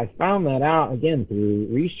found that out, again, through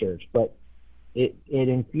research. But it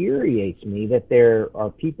infuriates me that there are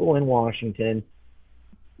people in Washington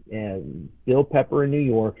and Bill Pepper in New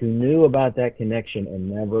York who knew about that connection and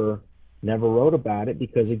never wrote about it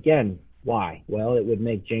because, again, why? Well, it would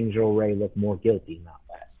make James Earl Ray look more guilty, not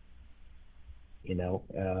less.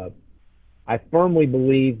 I firmly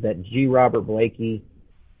believe that G. Robert Blakey,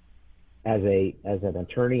 as an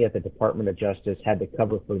attorney at the Department of Justice, had to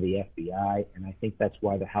cover for the FBI, and I think that's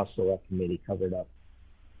why the House Select Committee covered up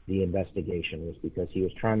the investigation, was because he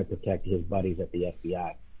was trying to protect his buddies at the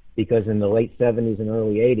FBI. Because in the late 70s and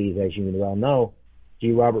early 80s, as you well know,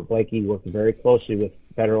 G. Robert Blakey worked very closely with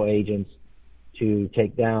federal agents to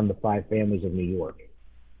take down the 5 families of New York.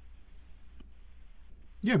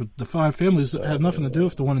 Yeah, but the 5 families have nothing to do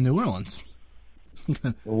with the one in New Orleans.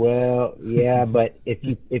 Well, yeah, but if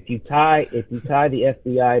you tie the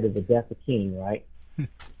FBI to the death of King, right,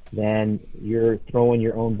 then you're throwing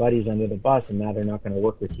your own buddies under the bus, and now they're not going to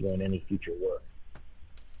work with you on any future work.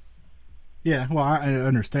 Yeah, well, I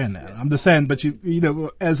understand that. I'm just saying, but you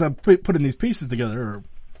know, as I'm putting these pieces together or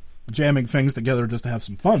jamming things together just to have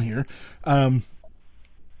some fun here,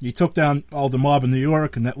 you took down all the mob in New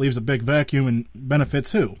York, and that leaves a big vacuum and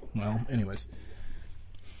benefits who? Well, anyways.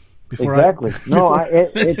 Exactly.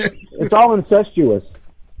 It's all incestuous.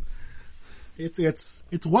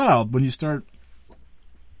 It's wild when you start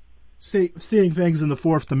seeing things in the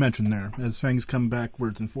fourth dimension there, as things come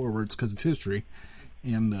backwards and forwards because it's history,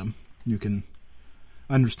 and you can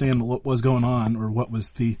understand what was going on, or what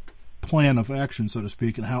was the plan of action, so to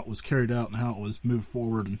speak, and how it was carried out and how it was moved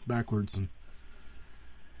forward and backwards. And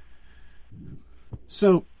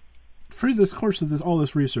so, through this course of all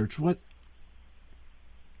this research,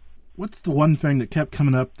 what's the one thing that kept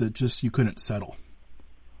coming up that just you couldn't settle?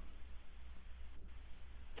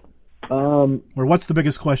 Or what's the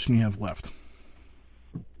biggest question you have left?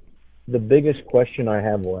 The biggest question I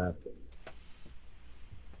have left.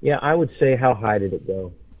 Yeah, I would say, how high did it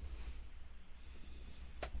go?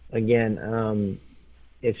 Again,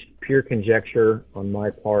 it's pure conjecture on my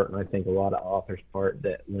part, and I think a lot of authors' part,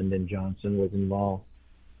 that Lyndon Johnson was involved,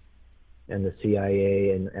 and the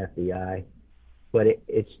CIA and FBI. But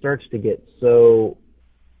it starts to get so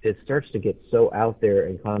out there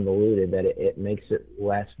and convoluted that it makes it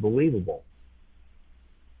less believable.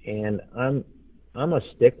 And I'm a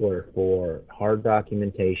stickler for hard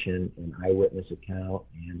documentation and eyewitness account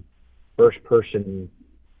and first person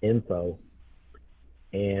info.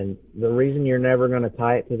 And the reason you're never going to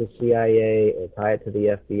tie it to the CIA or tie it to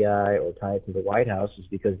the FBI or tie it to the White House is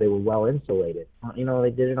because they were well insulated. They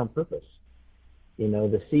did it on purpose.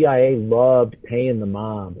 The CIA loved paying the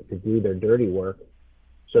mob to do their dirty work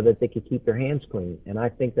so that they could keep their hands clean. And I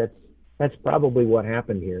think that's probably what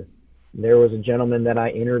happened here. There was a gentleman that I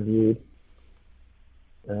interviewed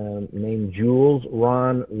named Jules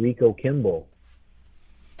Ron Rico Kimball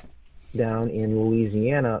down in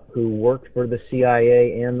Louisiana, who worked for the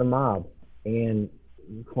CIA and the mob, and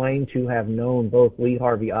claimed to have known both Lee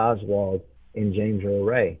Harvey Oswald and James Earl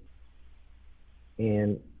Ray.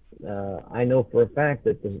 And I know for a fact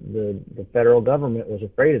that the federal government was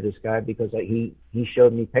afraid of this guy because he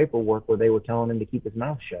showed me paperwork where they were telling him to keep his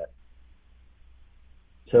mouth shut.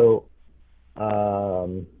 So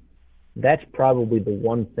that's probably the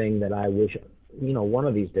one thing that I wish, one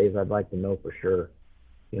of these days I'd like to know for sure.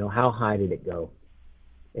 How high did it go?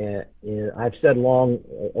 And I've said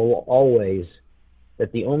always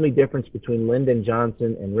that the only difference between Lyndon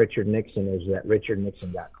Johnson and Richard Nixon is that Richard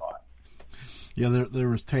Nixon got caught. Yeah, there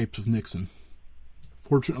was tapes of Nixon,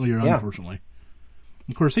 fortunately or unfortunately.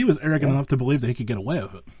 Of course, he was arrogant enough to believe that he could get away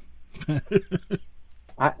with it.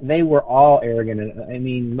 They were all arrogant. I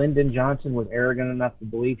mean, Lyndon Johnson was arrogant enough to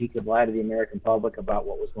believe he could lie to the American public about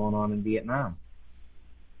what was going on in Vietnam.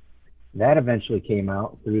 That eventually came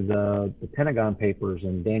out through the Pentagon Papers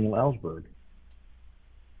and Daniel Ellsberg.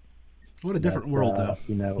 What a different world, though.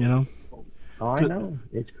 Oh, I know.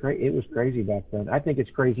 It was crazy back then. I think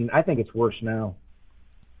it's crazy. I think it's worse now.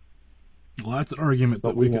 Well, that's an argument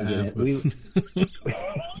that we could have.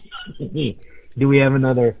 Do we have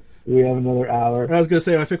another hour? I was going to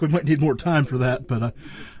say, I think we might need more time for that, but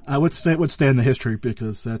I would stay in the history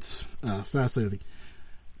because that's fascinating.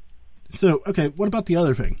 So, okay, what about the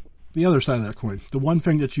other thing? The other side of that coin. The one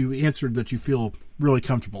thing that you answered that you feel really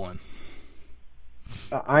comfortable in.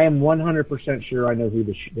 I am 100% sure I know who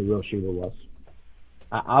the real shooter was.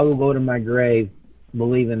 I will go to my grave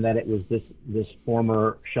believing that it was this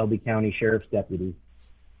former Shelby County Sheriff's deputy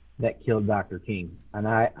that killed Dr. King. And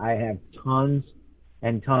I have tons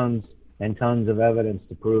and tons and tons of evidence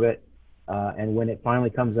to prove it. And when it finally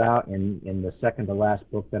comes out in the second to last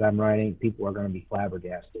book that I'm writing, people are going to be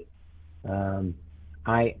flabbergasted.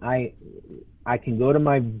 I can go to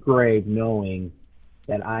my grave knowing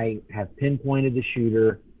that I have pinpointed the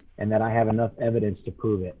shooter and that I have enough evidence to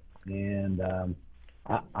prove it. And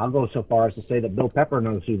I'll go so far as to say that Bill Pepper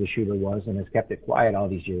knows who the shooter was and has kept it quiet all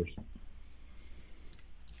these years.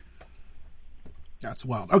 That's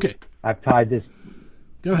wild. Okay. I've tied this.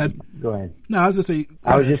 Go ahead. Go ahead. No, I was going to say.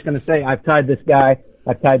 I was just going to say I've tied this guy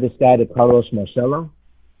to Carlos Marcello.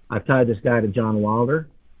 I've tied this guy to John Wilder.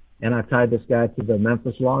 And I've tied this guy to the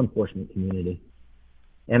Memphis law enforcement community.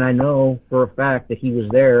 And I know for a fact that he was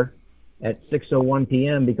there at 6:01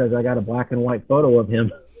 p.m. because I got a black and white photo of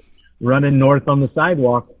him running north on the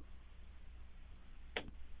sidewalk.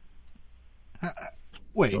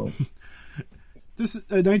 Wait. So. This is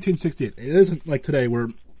 1968. It isn't like today where,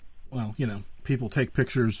 people take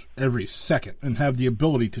pictures every second and have the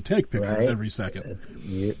ability to take pictures every second.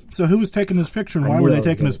 Yep. So who was taking his picture and why were they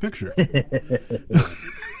taking his picture?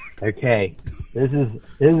 Okay, this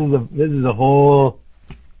is a whole.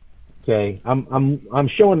 Okay, I'm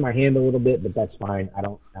showing my hand a little bit, but that's fine.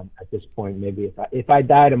 At this point, maybe if I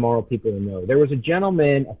die tomorrow, people will know. There was a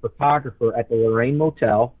gentleman, a photographer at the Lorraine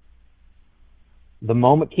Motel, the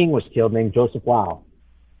moment King was killed, named Joseph Lau.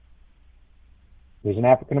 He was an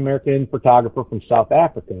African-American photographer from South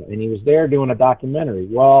Africa, and he was there doing a documentary.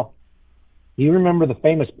 Well, you remember the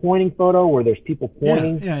famous pointing photo where there's people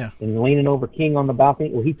pointing and leaning over King on the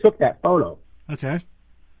balcony? Well, he took that photo. Okay.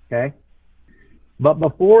 But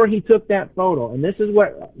before he took that photo, and this is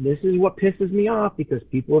what pisses me off because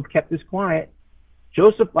people have kept this quiet,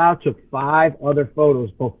 Joseph Lau took 5 other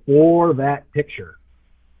photos before that picture.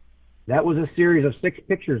 That was a series of 6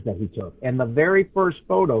 pictures that he took. And the very first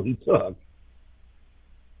photo he took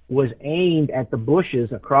was aimed at the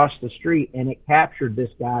bushes across the street, and it captured this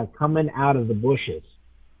guy coming out of the bushes.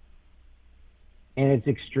 And it's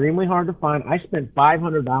extremely hard to find. I spent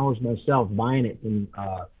 $500 myself buying it from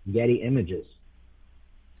Getty Images.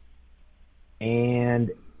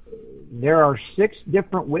 And there are 6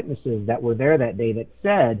 different witnesses that were there that day that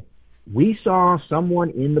said, we saw someone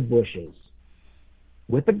in the bushes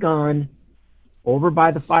with a gun over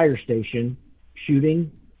by the fire station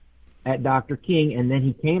shooting at Dr. King, and then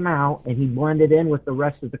he came out and he blended in with the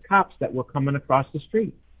rest of the cops that were coming across the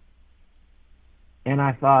street. And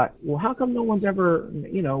I thought, well, how come no one's ever,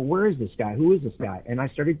 where is this guy? Who is this guy? And I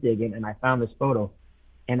started digging, and I found this photo,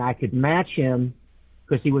 and I could match him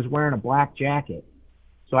because he was wearing a black jacket.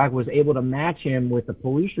 So I was able to match him with the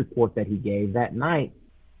police report that he gave that night.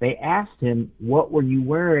 They asked him, what were you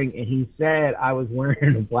wearing? And he said, I was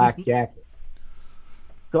wearing a black jacket.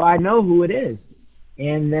 So I know who it is.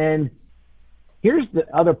 And then here's the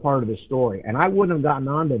other part of the story. And I wouldn't have gotten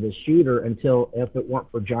onto the shooter if it weren't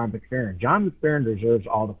for John McFerrin. John McFerrin deserves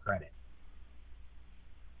all the credit.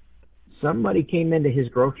 Somebody came into his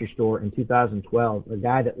grocery store in 2012, a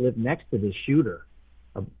guy that lived next to this shooter.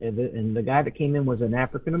 And the guy that came in was an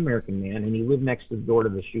African-American man, and he lived next to the door to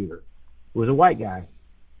the shooter. He was a white guy.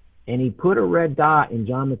 And he put a red dot in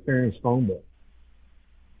John McFerrin's phone book.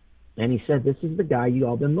 And he said, this is the guy you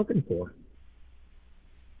all been looking for.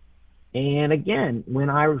 And again, when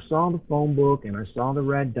I saw the phone book and I saw the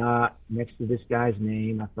red dot next to this guy's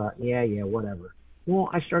name, I thought, yeah, whatever. Well,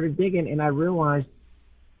 I started digging, and I realized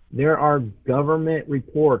there are government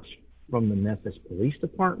reports from the Memphis Police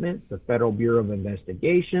Department, the Federal Bureau of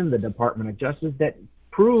Investigation, the Department of Justice that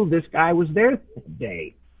prove this guy was there that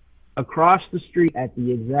day across the street at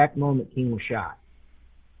the exact moment King was shot.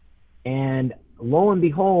 And lo and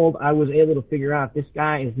behold, I was able to figure out this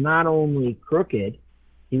guy is not only crooked,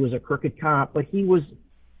 he was a crooked cop, but he was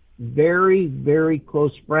very, very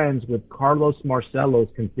close friends with Carlos Marcello's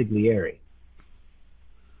consigliere.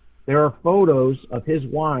 There are photos of his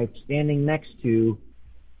wife standing next to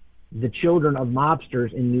the children of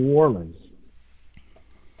mobsters in New Orleans.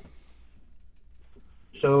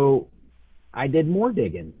 So I did more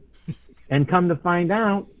digging and come to find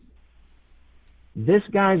out this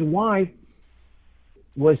guy's wife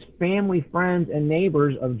was family, friends, and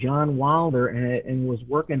neighbors of John Wilder and was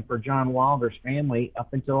working for John Wilder's family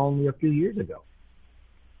up until only a few years ago.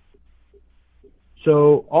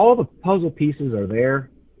 So all the puzzle pieces are there.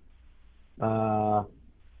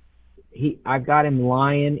 I've got him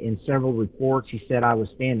lying in several reports. He said I was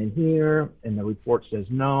standing here, and the report says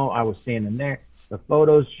no, I was standing there. The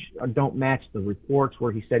photos don't match the reports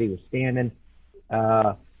where he said he was standing.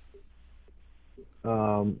 At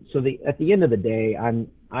the end of the day,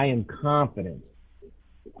 I am confident.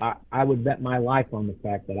 I would bet my life on the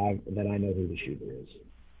fact that I know who the shooter is.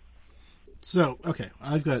 So, okay,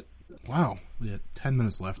 I've got, we had 10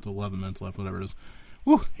 minutes left, 11 minutes left, whatever it is.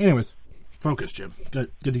 Whew, anyways, focus, Jim.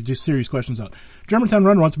 Get these serious questions out. Germantown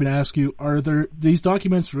Run wants me to ask you, are there these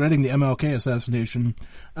documents relating the MLK assassination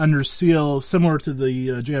under seal similar to the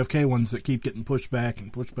JFK ones that keep getting pushed back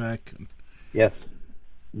and pushed back? Yes.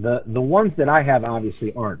 The ones that I have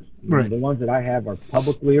obviously aren't. Right. The ones that I have are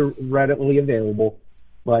publicly readily available,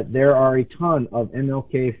 but there are a ton of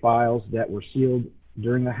MLK files that were sealed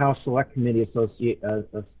during the House Select Committee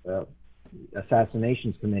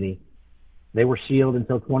Assassinations Committee. They were sealed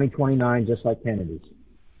until 2029, just like Kennedy's.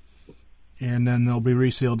 And then they'll be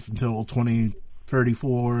resealed until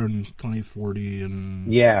 2034 and 2040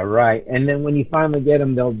 and... Yeah, right. And then when you finally get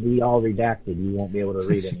them, they'll be all redacted. You won't be able to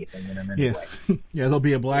read anything in them anyway. Yeah, there'll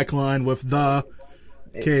be a black line with the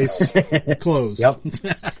case closed. Yep.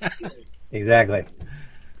 Exactly.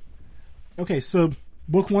 Okay, so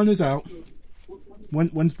book 1 is out.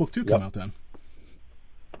 When's book 2 come out then?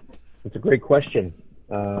 That's a great question.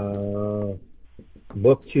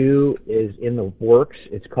 Book 2 is in the works.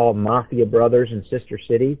 It's called Mafia Brothers and Sister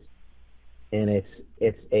Cities, and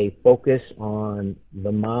it's a focus on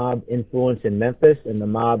the mob influence in Memphis and the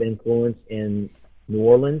mob influence in New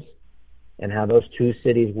Orleans, and how those two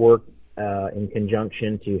cities work in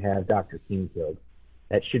conjunction to have Dr. King killed.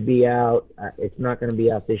 That should be out. It's not going to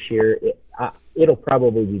be out this year. it'll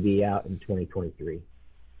probably be out in 2023.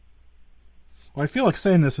 Well, I feel like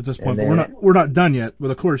saying this at this point, then, but we're not done yet.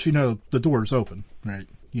 But of course, the door's open, right?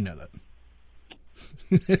 You know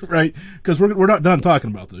that, right? Because we're not done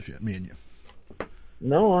talking about this yet, me and you.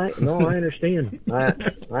 No, I understand.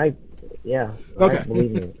 Yeah. Okay.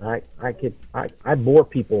 Believe me, I bore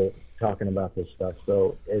people talking about this stuff.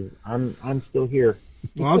 So I'm still here.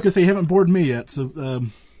 Well, I was gonna say you haven't bored me yet, so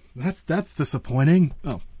that's disappointing.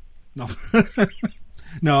 Oh, no,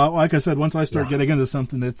 no. Like I said, once I start getting into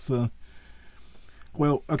something, it's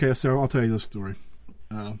well, okay. So I'll tell you this story.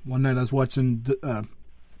 One night I was watching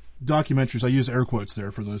documentaries. I use air quotes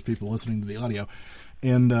there for those people listening to the audio,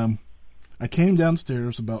 and I came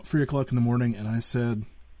downstairs about 3:00 in the morning, and I said,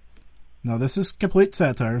 "Now this is complete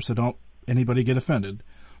satire, so don't anybody get offended,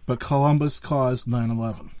 but Columbus caused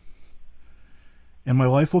 9/11." And my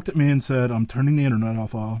wife looked at me and said, "I'm turning the internet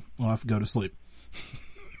off. I'll have to go to sleep."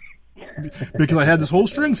 Because I had this whole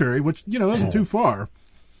string theory, which, isn't too far.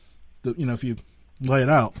 If you lay it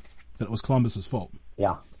out, that it was Columbus's fault.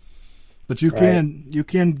 Yeah. But you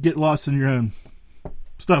can get lost in your own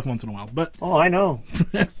stuff once in a while. But I know.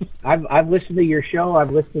 I've listened to your show.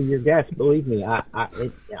 I've listened to your guests. Believe me, I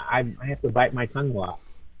have to bite my tongue a lot.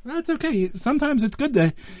 That's okay. Sometimes it's good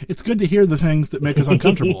to hear the things that make us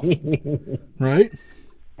uncomfortable, right?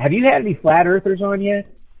 Have you had any flat earthers on yet?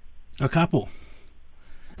 A couple.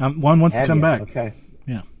 One wants to come back. Okay.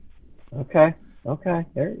 Yeah. Okay.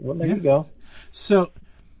 There you go. So,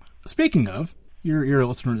 speaking of, you're a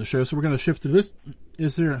listener to the show, so we're going to shift to this.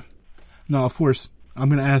 Is there? No, of course, I'm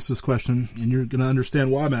going to ask this question, and you're going to understand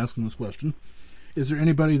why I'm asking this question. Is there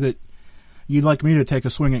anybody that you'd like me to take a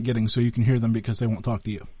swing at getting so you can hear them because they won't talk to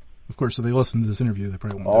you? Of course, if they listen to this interview, they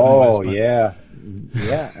probably won't. Oh, yeah.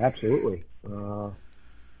 Yeah, absolutely.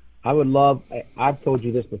 I would love, I've told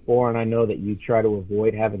you this before, and I know that you try to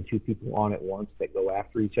avoid having two people on at once that go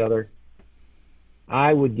after each other.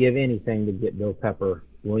 I would give anything to get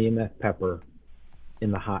William F. Pepper,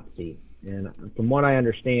 in the hot seat. And from what I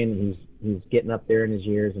understand, he's getting up there in his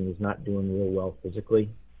years and he's not doing real well physically,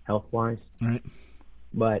 health-wise. Right.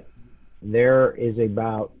 But there is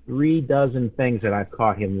about 36 things that I've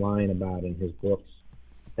caught him lying about in his books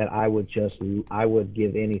that I would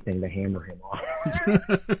give anything to hammer him on.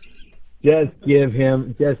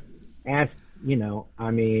 just ask,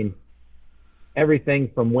 everything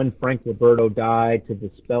from when Frank Liberto died to the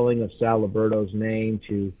spelling of Sal Liberto's name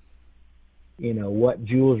to, what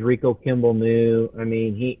Jules Rico Kimball knew. I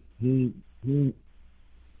mean, he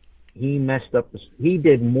messed up. He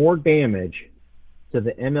did more damage to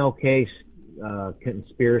the MLK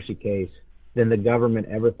conspiracy case than the government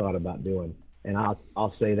ever thought about doing. And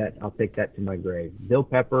I'll say that, I'll take that to my grave. Bill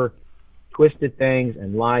Pepper twisted things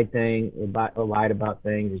and lied about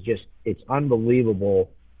things. It's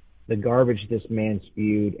unbelievable the garbage this man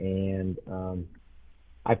spewed. And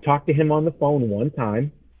I've talked to him on the phone one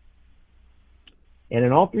time. And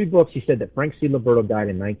in all three books, he said that Frank C. Liberto died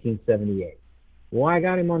in 1978. Well, I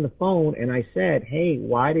got him on the phone and I said, "Hey,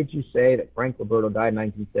 why did you say that Frank Liberto died in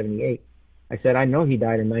 1978? I said, "I know he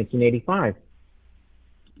died in 1985.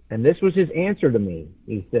 And this was his answer to me.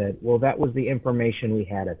 He said, "Well, that was the information we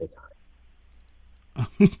had at the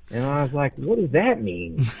time." And I was like, "What does that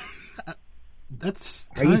mean?"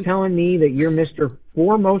 Are you telling me that you're Mr.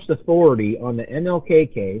 Foremost Authority on the MLK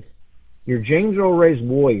case? You're James Earl Ray's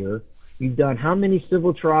lawyer. You've done how many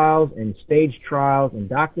civil trials and stage trials and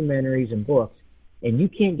documentaries and books, and you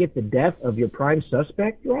can't get the death of your prime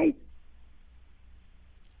suspect right?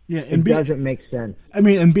 Yeah, and it doesn't make sense. I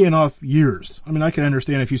mean, and being off years. I mean, I can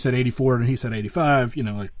understand if you said 84 and he said 85.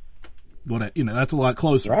 That's a lot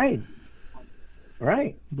closer. Right.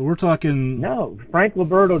 But we're talking. No, Frank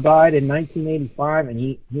Liberto died in 1985,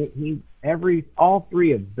 and all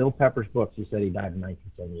three of Bill Pepper's books, he said he died in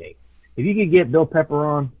 1978. If you could get Bill Pepper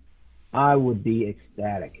on, I would be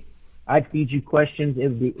ecstatic. I'd feed you questions.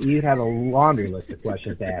 You'd have a laundry list of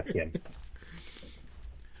questions to ask him.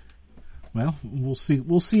 Well, we'll see.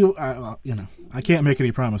 I can't make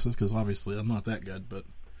any promises because obviously I'm not that good, but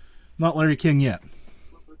not Larry King yet.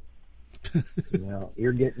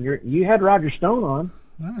 You had Roger Stone on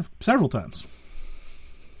several times,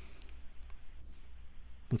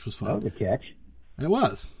 which was fun. That was a catch. It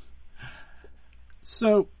was.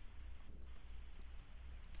 So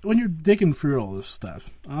when you're digging through all this stuff,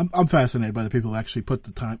 I'm fascinated by the people who actually put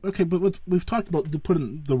the time. Okay, but we've talked about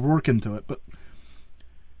putting the work into it, but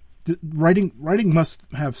writing must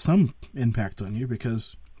have some impact on you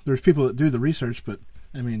because there's people that do the research, but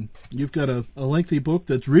I mean, you've got a lengthy book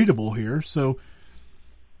that's readable here. So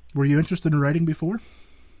were you interested in writing before?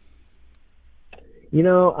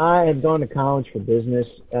 I had gone to college for business.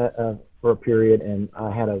 for a period, and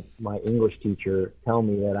I had my English teacher tell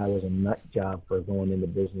me that I was a nut job for going into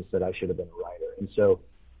business, that I should have been a writer. And so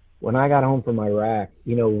when I got home from Iraq,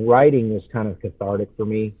 writing was kind of cathartic for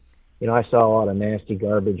me. I saw a lot of nasty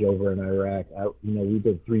garbage over in Iraq. We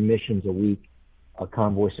did 3 missions a week of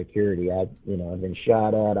convoy security. I've been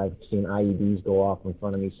shot at. I've seen IEDs go off in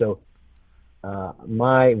front of me. So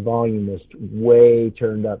my volume was way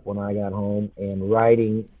turned up when I got home, and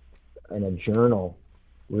writing in a journal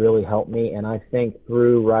really helped me. And I think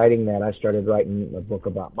through writing that, I started writing a book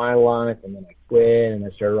about my life, and then I quit, and I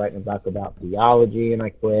started writing a book about theology, and I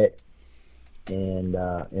quit. And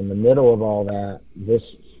in the middle of all that, this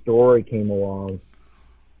story came along,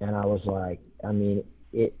 and I was like,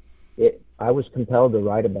 I was compelled to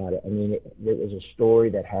write about it. It was a story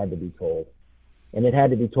that had to be told, and it had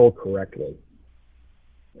to be told correctly.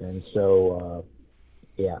 And so,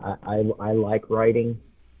 I like writing.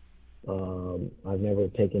 I've never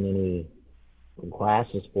taken any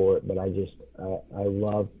classes for it, but I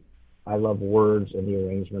love words and the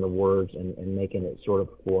arrangement of words and making it sort of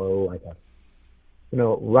flow like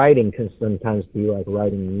writing can sometimes be like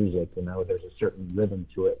writing music. There's a certain rhythm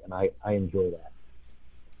to it, and I enjoy that.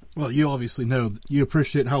 Well, you obviously know that you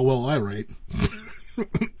appreciate how well I write.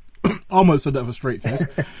 Almost said that with a straight face.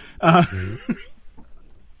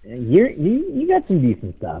 You got some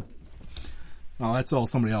decent stuff. Oh, that's all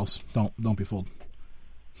somebody else. Don't be fooled.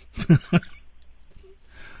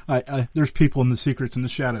 There's people in the secrets and the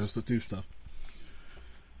shadows that do stuff.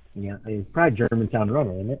 Yeah, it's probably Germantown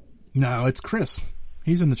Runner, isn't it? No, it's Chris.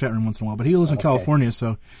 He's in the chat room once in a while, but he lives in California,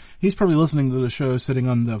 so he's probably listening to the show sitting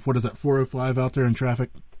on the 405 out there in traffic.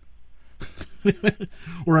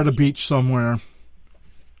 Or at a beach somewhere.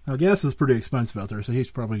 I guess it's pretty expensive out there, so he's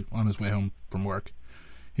probably on his way home from work.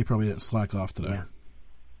 He probably didn't slack off today. Yeah.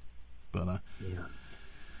 But,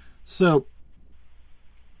 so,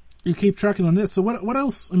 you keep tracking on this. So what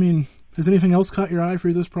else, has anything else caught your eye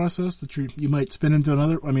through this process that you might spin into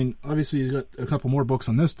another? Obviously you've got a couple more books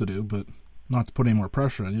on this to do, but not to put any more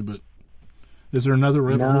pressure on you, but is there another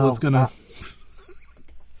rabbit hole that's going to...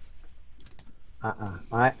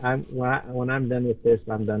 When I'm done with this,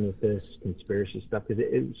 I'm done with this conspiracy stuff, because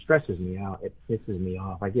it stresses me out. It pisses me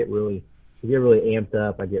off. I get really amped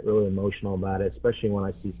up. I get really emotional about it, especially when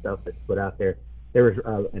I see stuff that's put out there. There was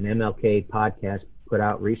an MLK podcast put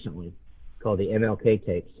out recently called the MLK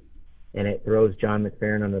Tapes, and it throws John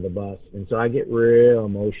McFerrin under the bus. And so I get real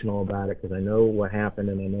emotional about it, because I know what happened,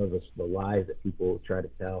 and I know the lies that people try to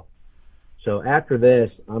tell. So after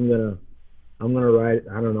this, I'm gonna write,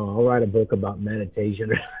 I'll write a book about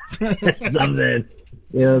meditation or something,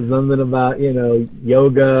 something about,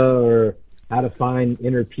 yoga, or how to find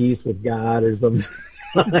inner peace with God, or something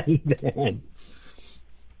like that.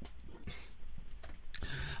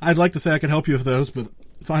 I'd like to say I could help you with those, but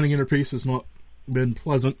finding inner peace has not been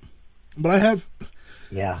pleasant. But I have,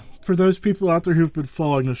 for those people out there who've been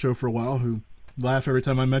following the show for a while, who laugh every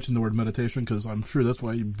time I mention the word meditation, because I'm sure that's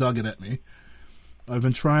why you dug it at me. I've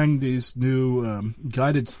been trying these new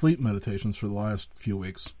guided sleep meditations for the last few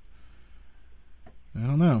weeks. I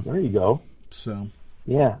don't know. There you go. So.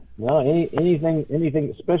 Yeah. No,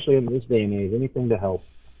 anything, especially in this day and age, anything to help.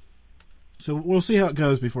 So we'll see how it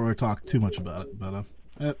goes before I talk too much about it. But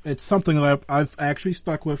it's something that I've actually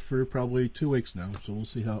stuck with for probably 2 weeks now. So we'll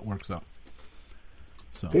see how it works out.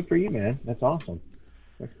 So good for you, man. That's awesome.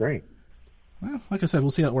 That's great. Well, like I said,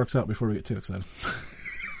 we'll see how it works out before we get too excited.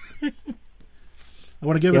 I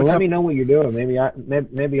want to give it. Let me know what you're doing. Maybe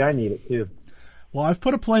I need it too. Well, I've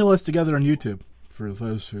put a playlist together on YouTube for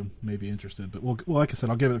those who may be interested. But like I said,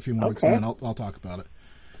 I'll give it a few more weeks and then I'll talk about it.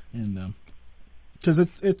 And because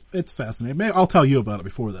it's fascinating. Maybe I'll tell you about it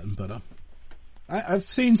before then. But I've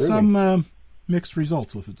seen some mixed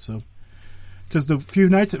results with it. So because the few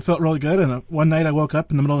nights it felt really good, and one night I woke up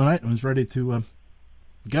in the middle of the night and was ready to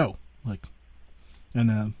go,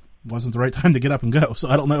 and wasn't the right time to get up and go. So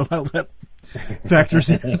I don't know how that factors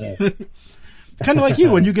in. Kind of like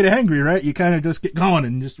you, when you get angry, right? You kind of just get going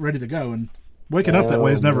and just ready to go. And waking up that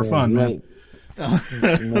way is never fun, man.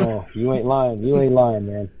 No, you ain't lying. You ain't lying,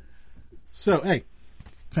 man. So, hey,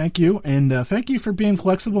 thank you. And thank you for being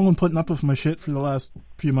flexible and putting up with my shit for the last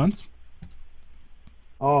few months.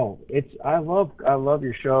 Oh, I love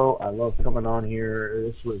your show. I love coming on here.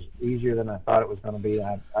 This was easier than I thought it was going to be.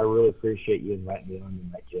 I really appreciate you inviting me on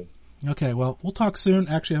tonight, Jim. Okay, well, we'll talk soon.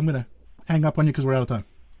 Actually, I'm going to hang up on you because we're out of time.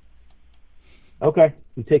 Okay.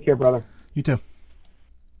 You take care, brother. You too.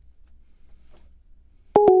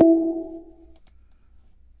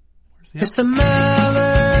 It's the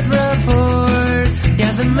Mallard Report.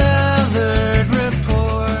 Yeah, the Mallard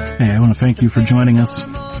Report. Hey, I want to thank you for joining us.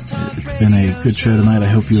 It's been a good show tonight. I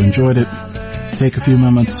hope you enjoyed it. Take a few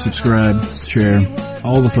moments, subscribe, share,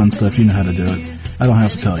 all the fun stuff. You know how to do it. I don't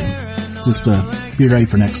have to tell you. Just be ready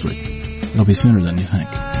for next week. It'll be sooner than you think.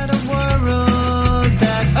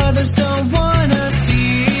 Others don't wanna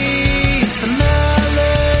see. It's the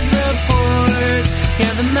Mallard Report.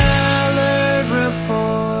 Yeah, the Mallard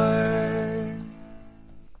Report.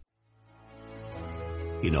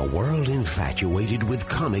 In a world infatuated with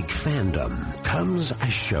comic fandom comes a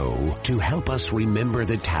show to help us remember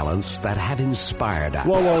the talents that have inspired us.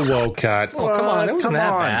 Whoa, Cut. Oh, come on. It wasn't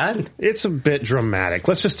that bad. It's a bit dramatic.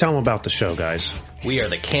 Let's just tell them about the show, guys. We are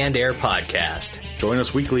the Canned Air Podcast. Join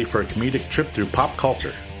us weekly for a comedic trip through pop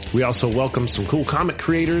culture. We also welcome some cool comic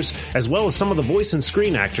creators, as well as some of the voice and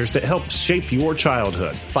screen actors that helped shape your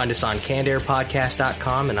childhood. Find us on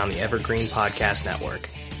cannedairpodcast.com and on the Evergreen Podcast Network.